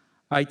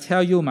 I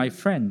tell you, my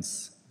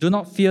friends, do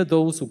not fear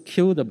those who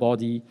kill the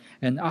body,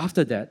 and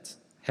after that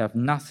have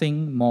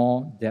nothing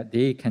more that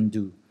they can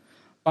do.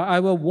 But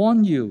I will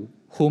warn you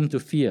whom to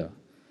fear.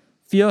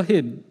 Fear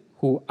him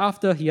who,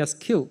 after he has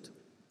killed,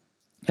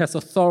 has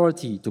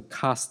authority to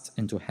cast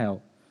into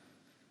hell.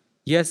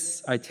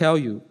 Yes, I tell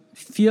you,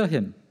 fear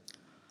him.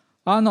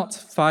 Are not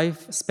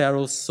 5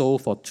 sparrows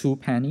sold for 2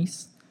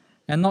 pennies,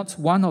 and not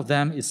one of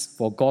them is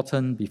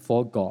forgotten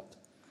before God?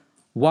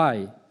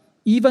 Why,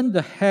 even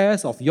the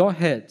hairs of your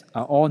head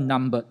are all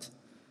numbered.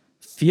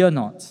 Fear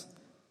not,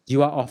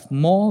 you are of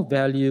more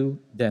value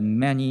than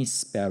many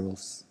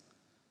sparrows.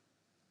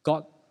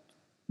 God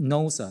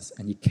knows us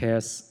and He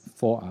cares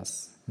for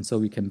us, and so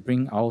we can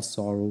bring our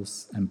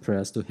sorrows and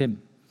prayers to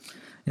Him.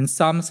 In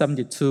Psalm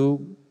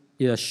 72,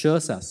 it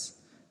assures us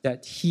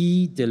that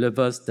He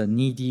delivers the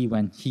needy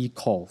when He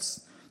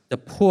calls, the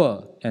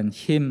poor and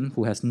him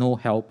who has no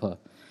helper.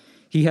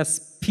 He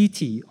has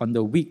pity on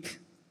the weak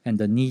and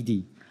the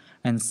needy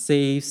and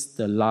saves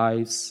the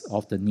lives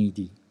of the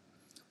needy.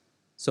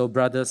 So,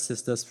 brothers,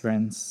 sisters,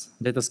 friends,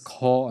 let us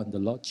call on the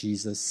Lord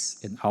Jesus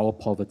in our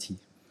poverty.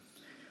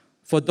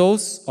 For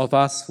those of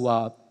us who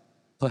are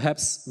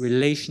perhaps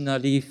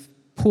relationally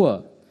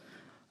poor,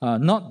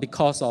 not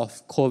because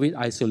of COVID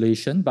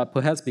isolation, but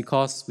perhaps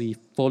because we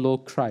follow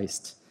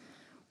Christ,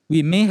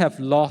 we may have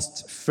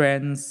lost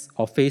friends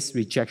or faced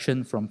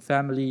rejection from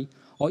family,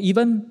 or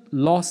even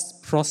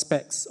lost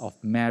prospects of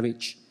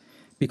marriage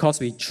because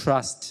we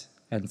trust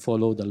and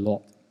follow the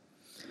Lord.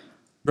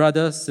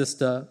 Brother,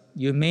 sister,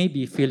 you may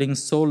be feeling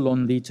so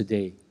lonely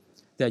today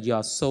that you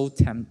are so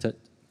tempted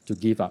to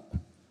give up?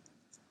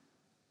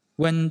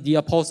 When the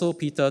Apostle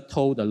Peter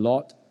told the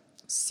Lord,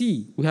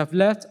 "See, we have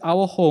left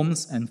our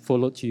homes and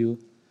followed you,"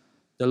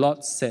 the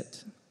Lord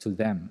said to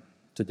them,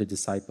 to the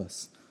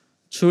disciples,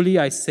 "Truly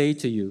I say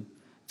to you,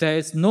 there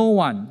is no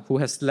one who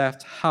has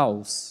left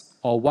house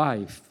or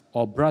wife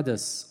or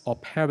brothers or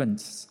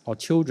parents or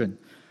children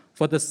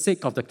for the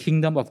sake of the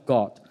kingdom of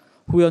God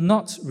who will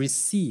not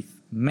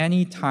receive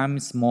many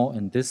times more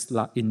in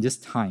this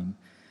time,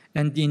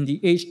 and in the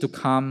age to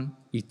come,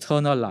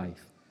 eternal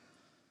life."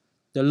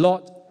 The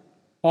Lord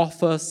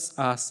offers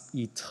us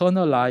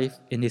eternal life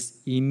in His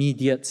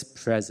immediate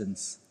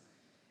presence,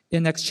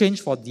 in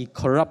exchange for the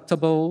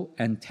corruptible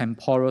and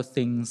temporal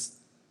things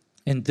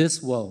in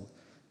this world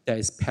that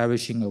is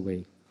perishing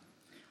away.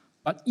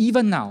 But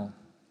even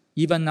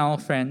now,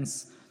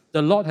 friends,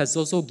 the Lord has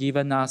also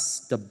given us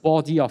the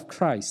body of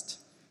Christ,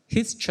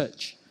 His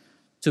church,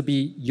 to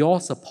be your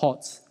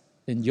support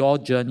in your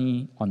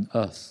journey on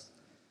earth.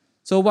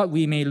 So what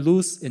we may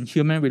lose in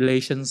human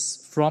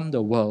relations from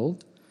the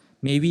world,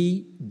 may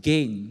we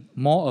gain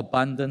more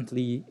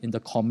abundantly in the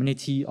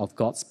community of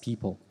God's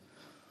people.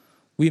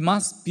 We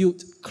must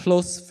build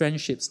close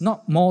friendships,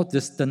 not more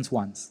distant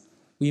ones.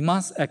 We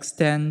must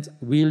extend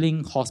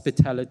willing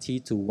hospitality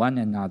to one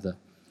another,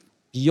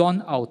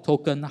 beyond our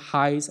token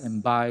highs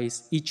and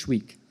buys each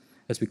week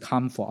as we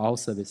come for our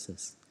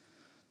services.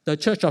 The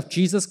Church of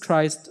Jesus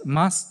Christ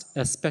must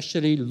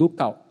especially look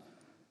out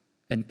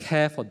and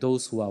care for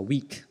those who are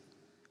weak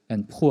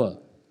and poor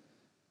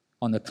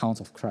on account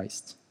of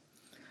Christ.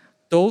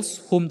 Those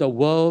whom the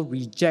world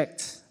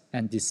rejects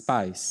and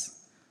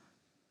despise,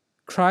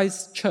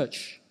 Christ's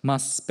church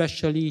must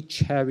specially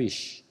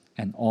cherish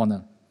and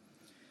honor.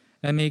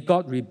 And may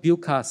God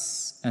rebuke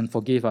us and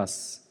forgive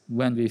us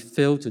when we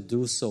fail to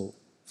do so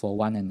for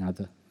one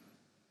another.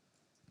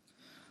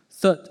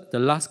 Third, the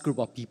last group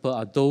of people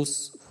are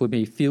those who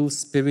may feel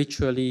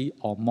spiritually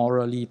or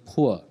morally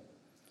poor.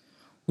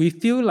 We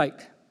feel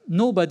like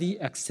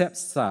nobody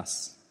accepts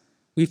us.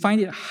 We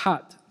find it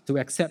hard to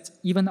accept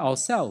even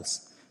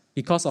ourselves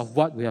because of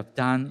what we have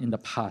done in the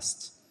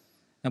past,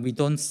 and we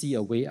don't see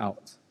a way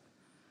out.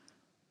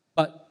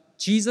 But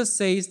Jesus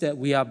says that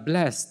we are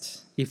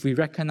blessed if we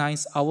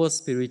recognize our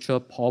spiritual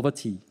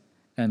poverty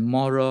and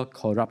moral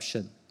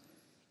corruption,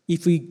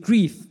 if we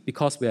grieve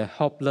because we are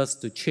helpless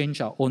to change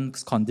our own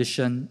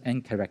condition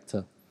and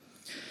character.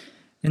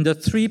 In the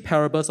three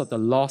parables of the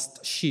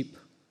lost sheep,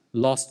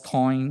 lost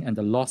coin, and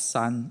the lost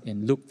son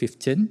in Luke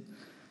 15,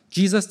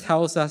 Jesus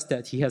tells us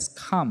that He has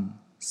come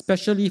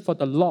especially for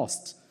the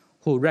lost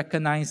who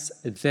recognize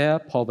their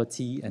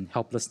poverty and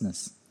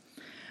helplessness.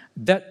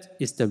 That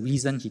is the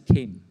reason He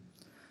came,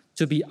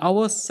 to be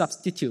our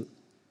substitute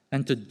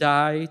and to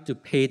die to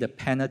pay the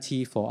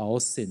penalty for our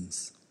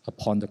sins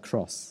upon the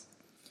cross.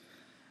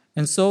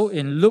 And so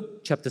in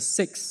Luke chapter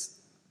 6,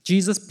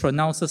 Jesus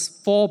pronounces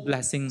 4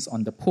 blessings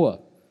on the poor,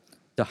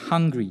 the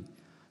hungry,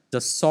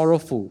 the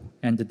sorrowful,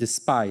 and the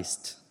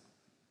despised.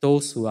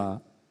 Those who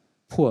are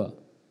poor,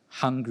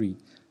 hungry,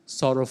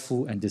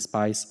 sorrowful, and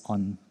despised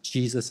on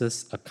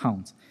Jesus'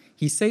 account.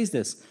 He says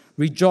this,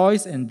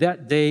 "Rejoice in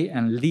that day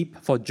and leap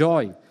for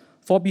joy,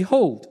 for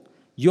behold,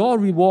 your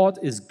reward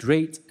is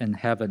great in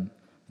heaven,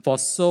 for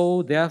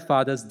so their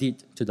fathers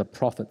did to the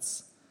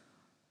prophets."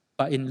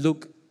 But in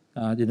Luke,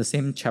 in the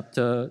same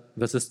chapter,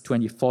 verses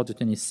 24 to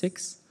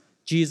 26,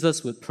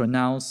 Jesus would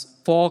pronounce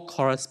 4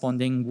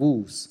 corresponding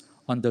woes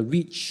on the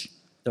rich,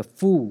 the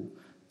fool,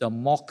 the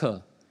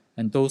mocker,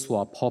 and those who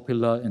are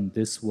popular in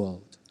this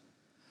world.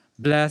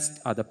 Blessed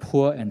are the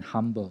poor and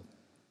humble,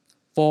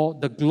 for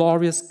the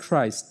glorious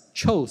Christ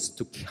chose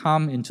to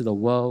come into the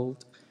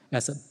world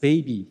as a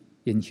baby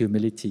in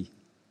humility.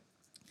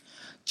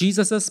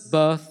 Jesus'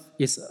 birth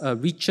is a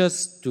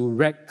riches to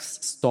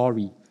rags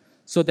story,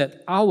 so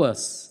that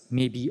ours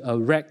may be a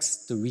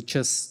rags to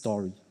riches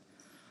story.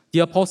 The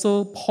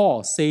Apostle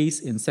Paul says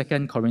in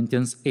 2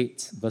 Corinthians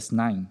 8, verse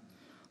 9,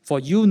 "For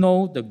you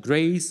know the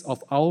grace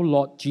of our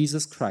Lord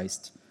Jesus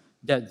Christ,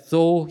 that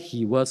though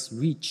He was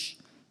rich,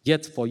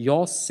 yet for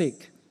your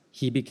sake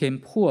He became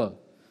poor,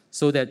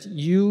 so that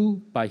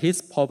you, by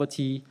His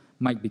poverty,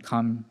 might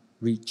become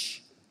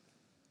rich."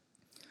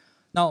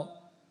 Now,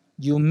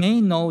 you may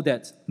know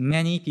that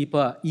many people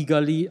are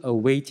eagerly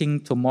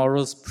awaiting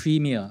tomorrow's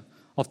premiere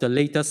of the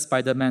latest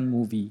Spider-Man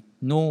movie,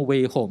 No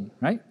Way Home,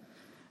 right?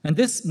 And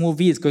this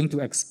movie is going to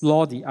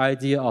explore the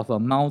idea of a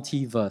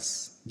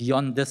multiverse.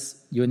 Beyond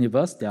this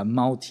universe, there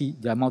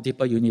are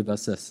multiple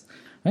universes.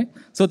 Right?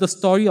 So the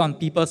story on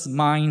people's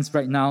minds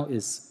right now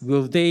is,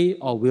 will they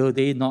or will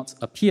they not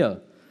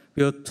appear?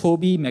 Will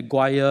Tobey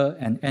Maguire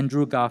and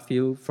Andrew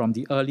Garfield from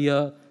the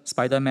earlier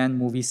Spider-Man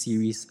movie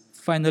series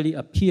finally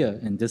appear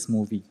in this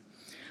movie?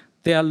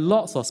 There are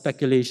lots of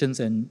speculations,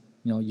 and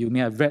you may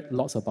have read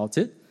lots about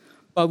it,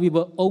 but we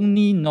will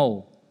only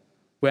know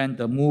when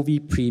the movie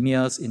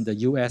premieres in the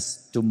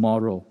US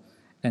tomorrow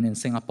and in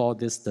Singapore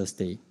this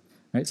Thursday.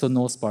 Right? So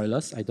no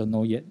spoilers, I don't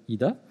know yet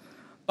either.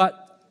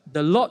 But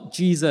the Lord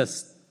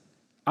Jesus,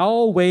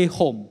 our way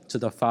home to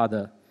the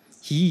Father,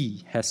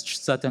 He has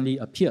certainly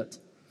appeared.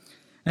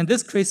 And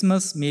this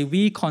Christmas, may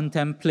we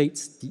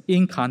contemplate the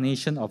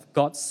incarnation of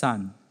God's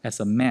Son as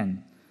a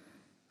man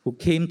who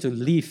came to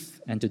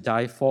live and to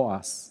die for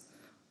us.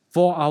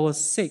 For our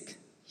sake,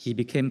 he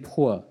became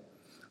poor,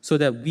 so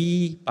that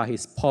we, by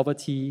his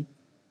poverty,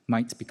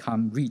 might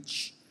become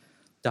rich.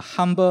 The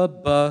humble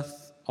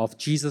birth of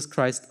Jesus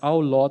Christ,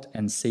 our Lord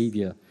and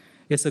Savior,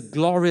 is a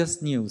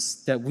glorious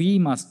news that we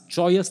must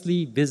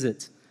joyously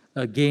visit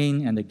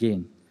again and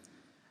again.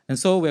 And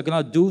so we're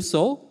going to do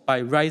so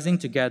by rising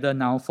together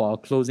now for our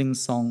closing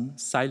song,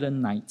 Silent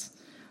Night.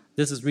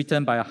 This is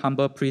written by a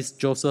humble priest,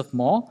 Joseph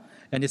Moore,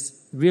 and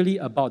it's really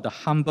about the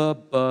humble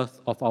birth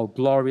of our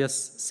glorious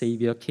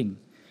Savior King.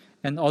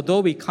 And although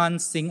we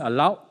can't sing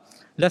aloud,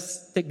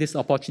 let's take this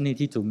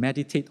opportunity to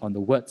meditate on the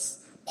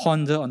words,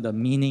 ponder on the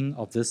meaning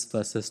of these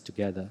verses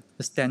together.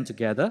 Let's stand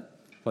together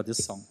for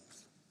this song.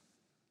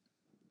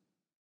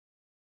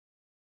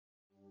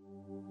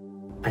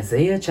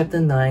 Isaiah chapter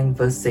 9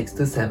 verse 6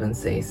 to 7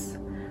 says,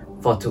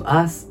 "For to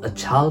us a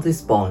child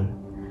is born,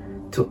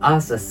 to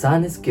us a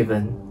son is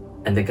given,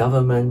 and the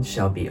government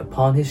shall be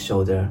upon his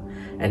shoulder,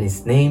 and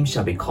his name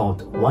shall be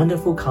called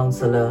Wonderful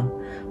Counselor,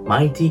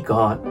 Mighty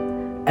God,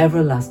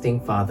 Everlasting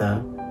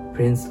Father,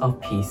 Prince of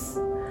Peace.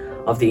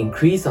 Of the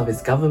increase of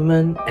his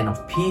government and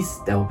of peace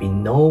there will be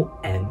no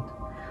end,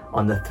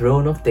 on the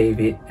throne of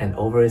David and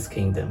over his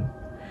kingdom,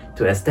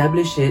 to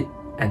establish it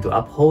and to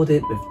uphold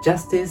it with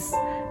justice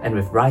and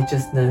with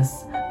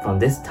righteousness from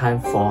this time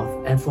forth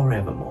and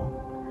forevermore.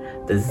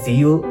 The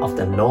zeal of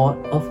the Lord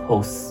of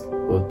hosts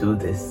will do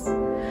this."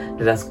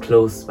 Let us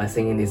close by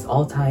singing this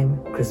all-time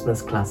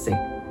Christmas classic,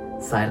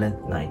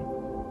 Silent Night.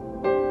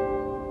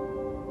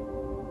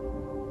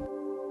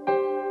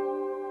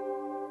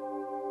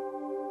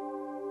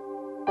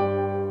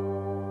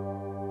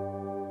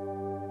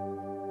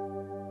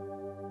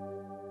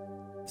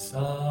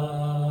 Silent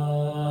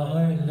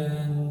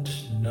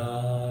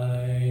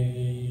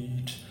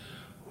night,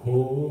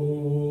 holy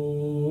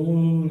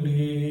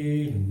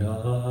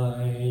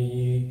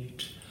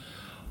night,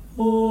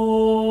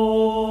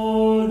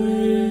 all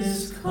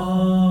is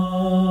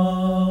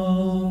calm,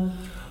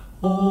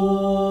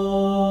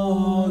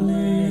 all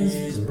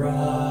is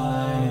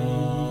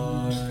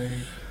bright,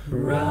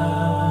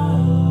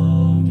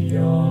 round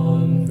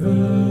yon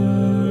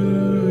Virgin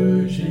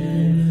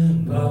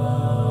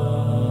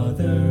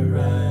Mother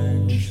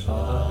and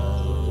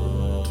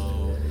Child.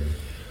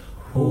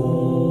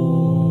 Holy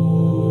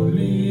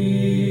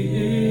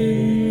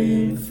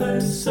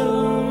infant,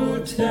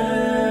 so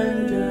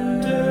tender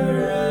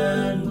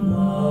and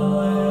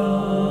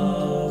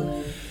mild,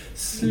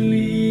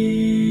 sleep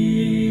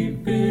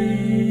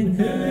in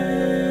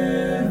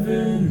heavenly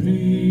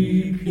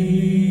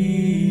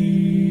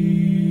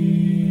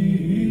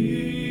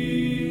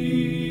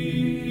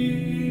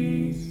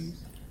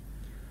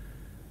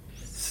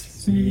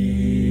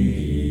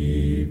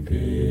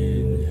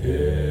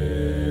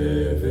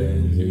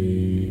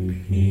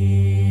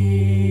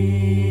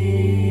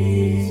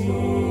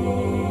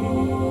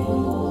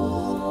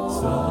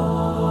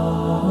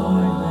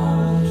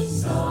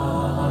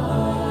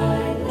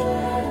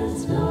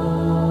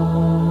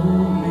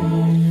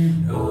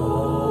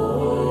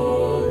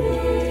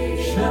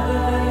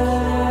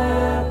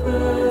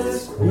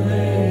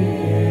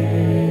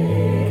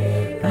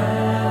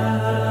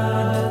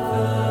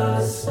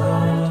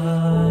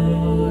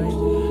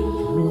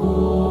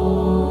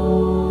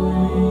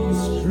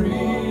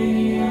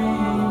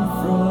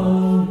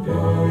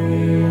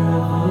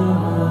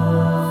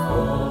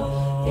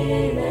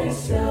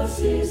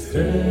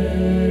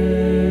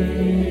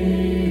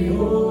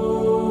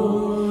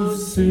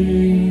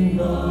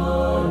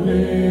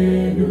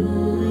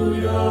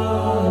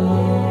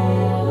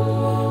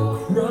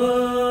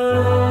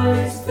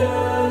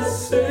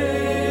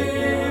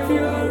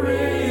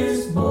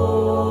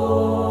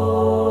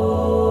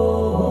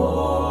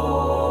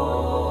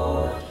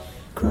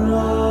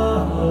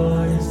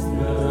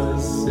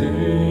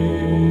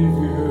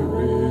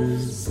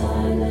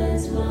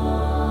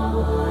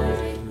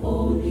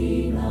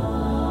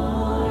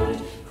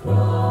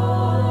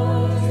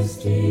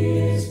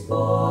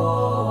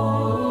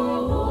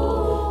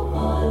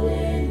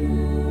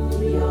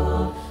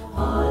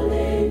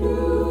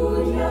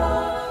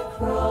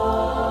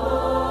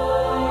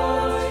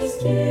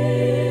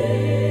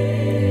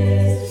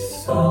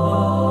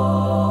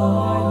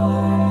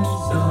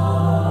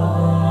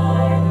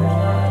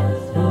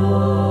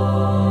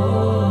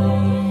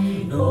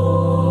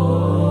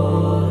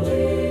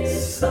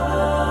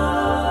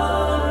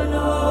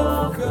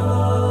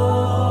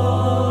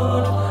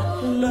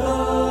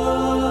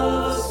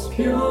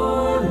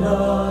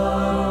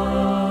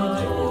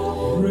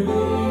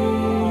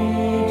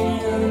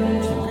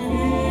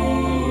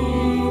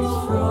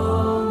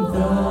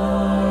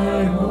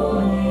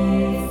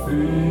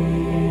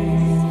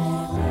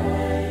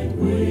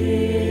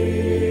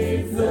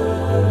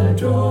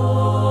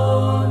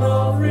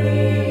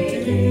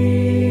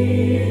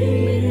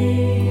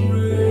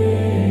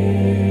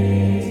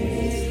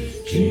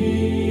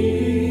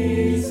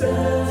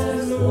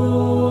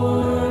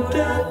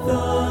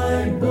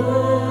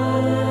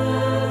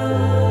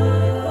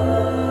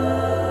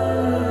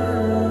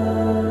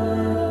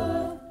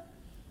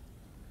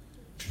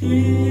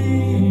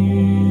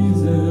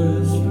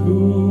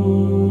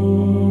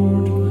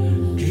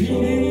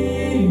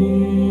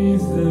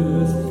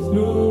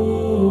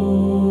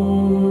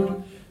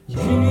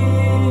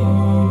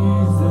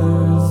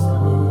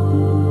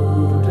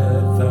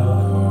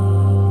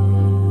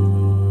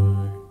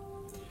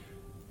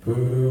Let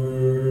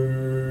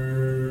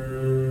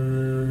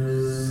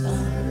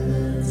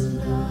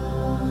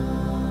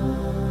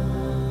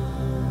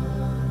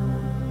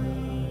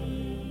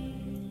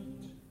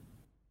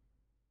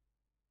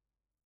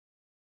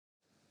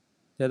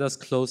us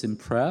close in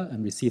prayer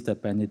and receive the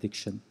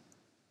benediction.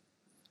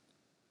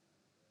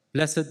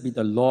 Blessed be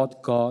the Lord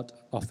God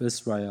of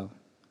Israel,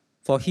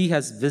 for he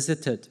has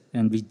visited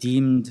and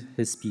redeemed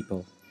his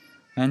people,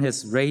 and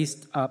has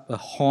raised up a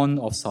horn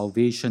of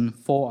salvation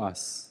for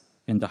us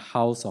in the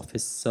house of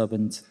his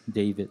servant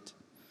David.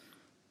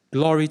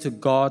 Glory to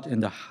God in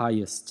the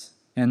highest,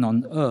 and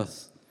on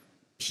earth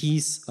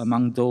peace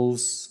among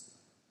those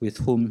with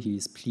whom he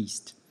is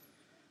pleased.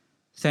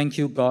 Thank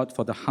you, God,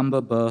 for the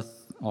humble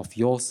birth of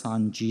your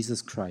Son,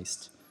 Jesus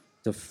Christ,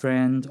 the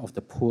friend of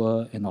the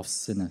poor and of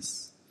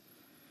sinners.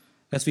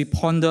 As we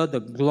ponder the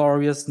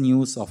glorious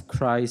news of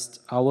Christ,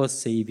 our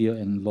Savior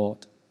and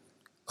Lord,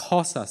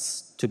 cause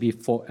us to be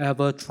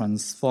forever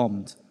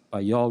transformed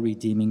by your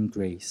redeeming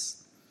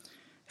grace.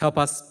 Help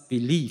us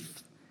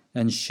believe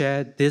and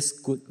share this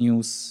good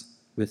news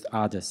with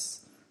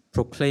others,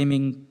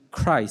 proclaiming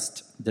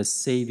Christ the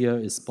Savior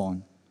is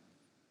born.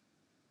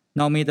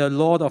 Now may the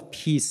Lord of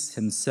peace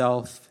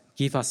himself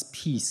give us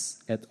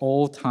peace at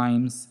all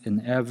times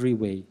in every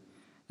way,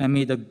 and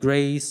may the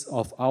grace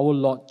of our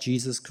Lord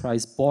Jesus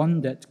Christ,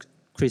 born that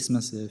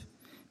Christmas Eve,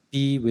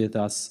 be with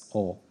us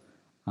all.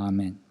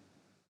 Amen.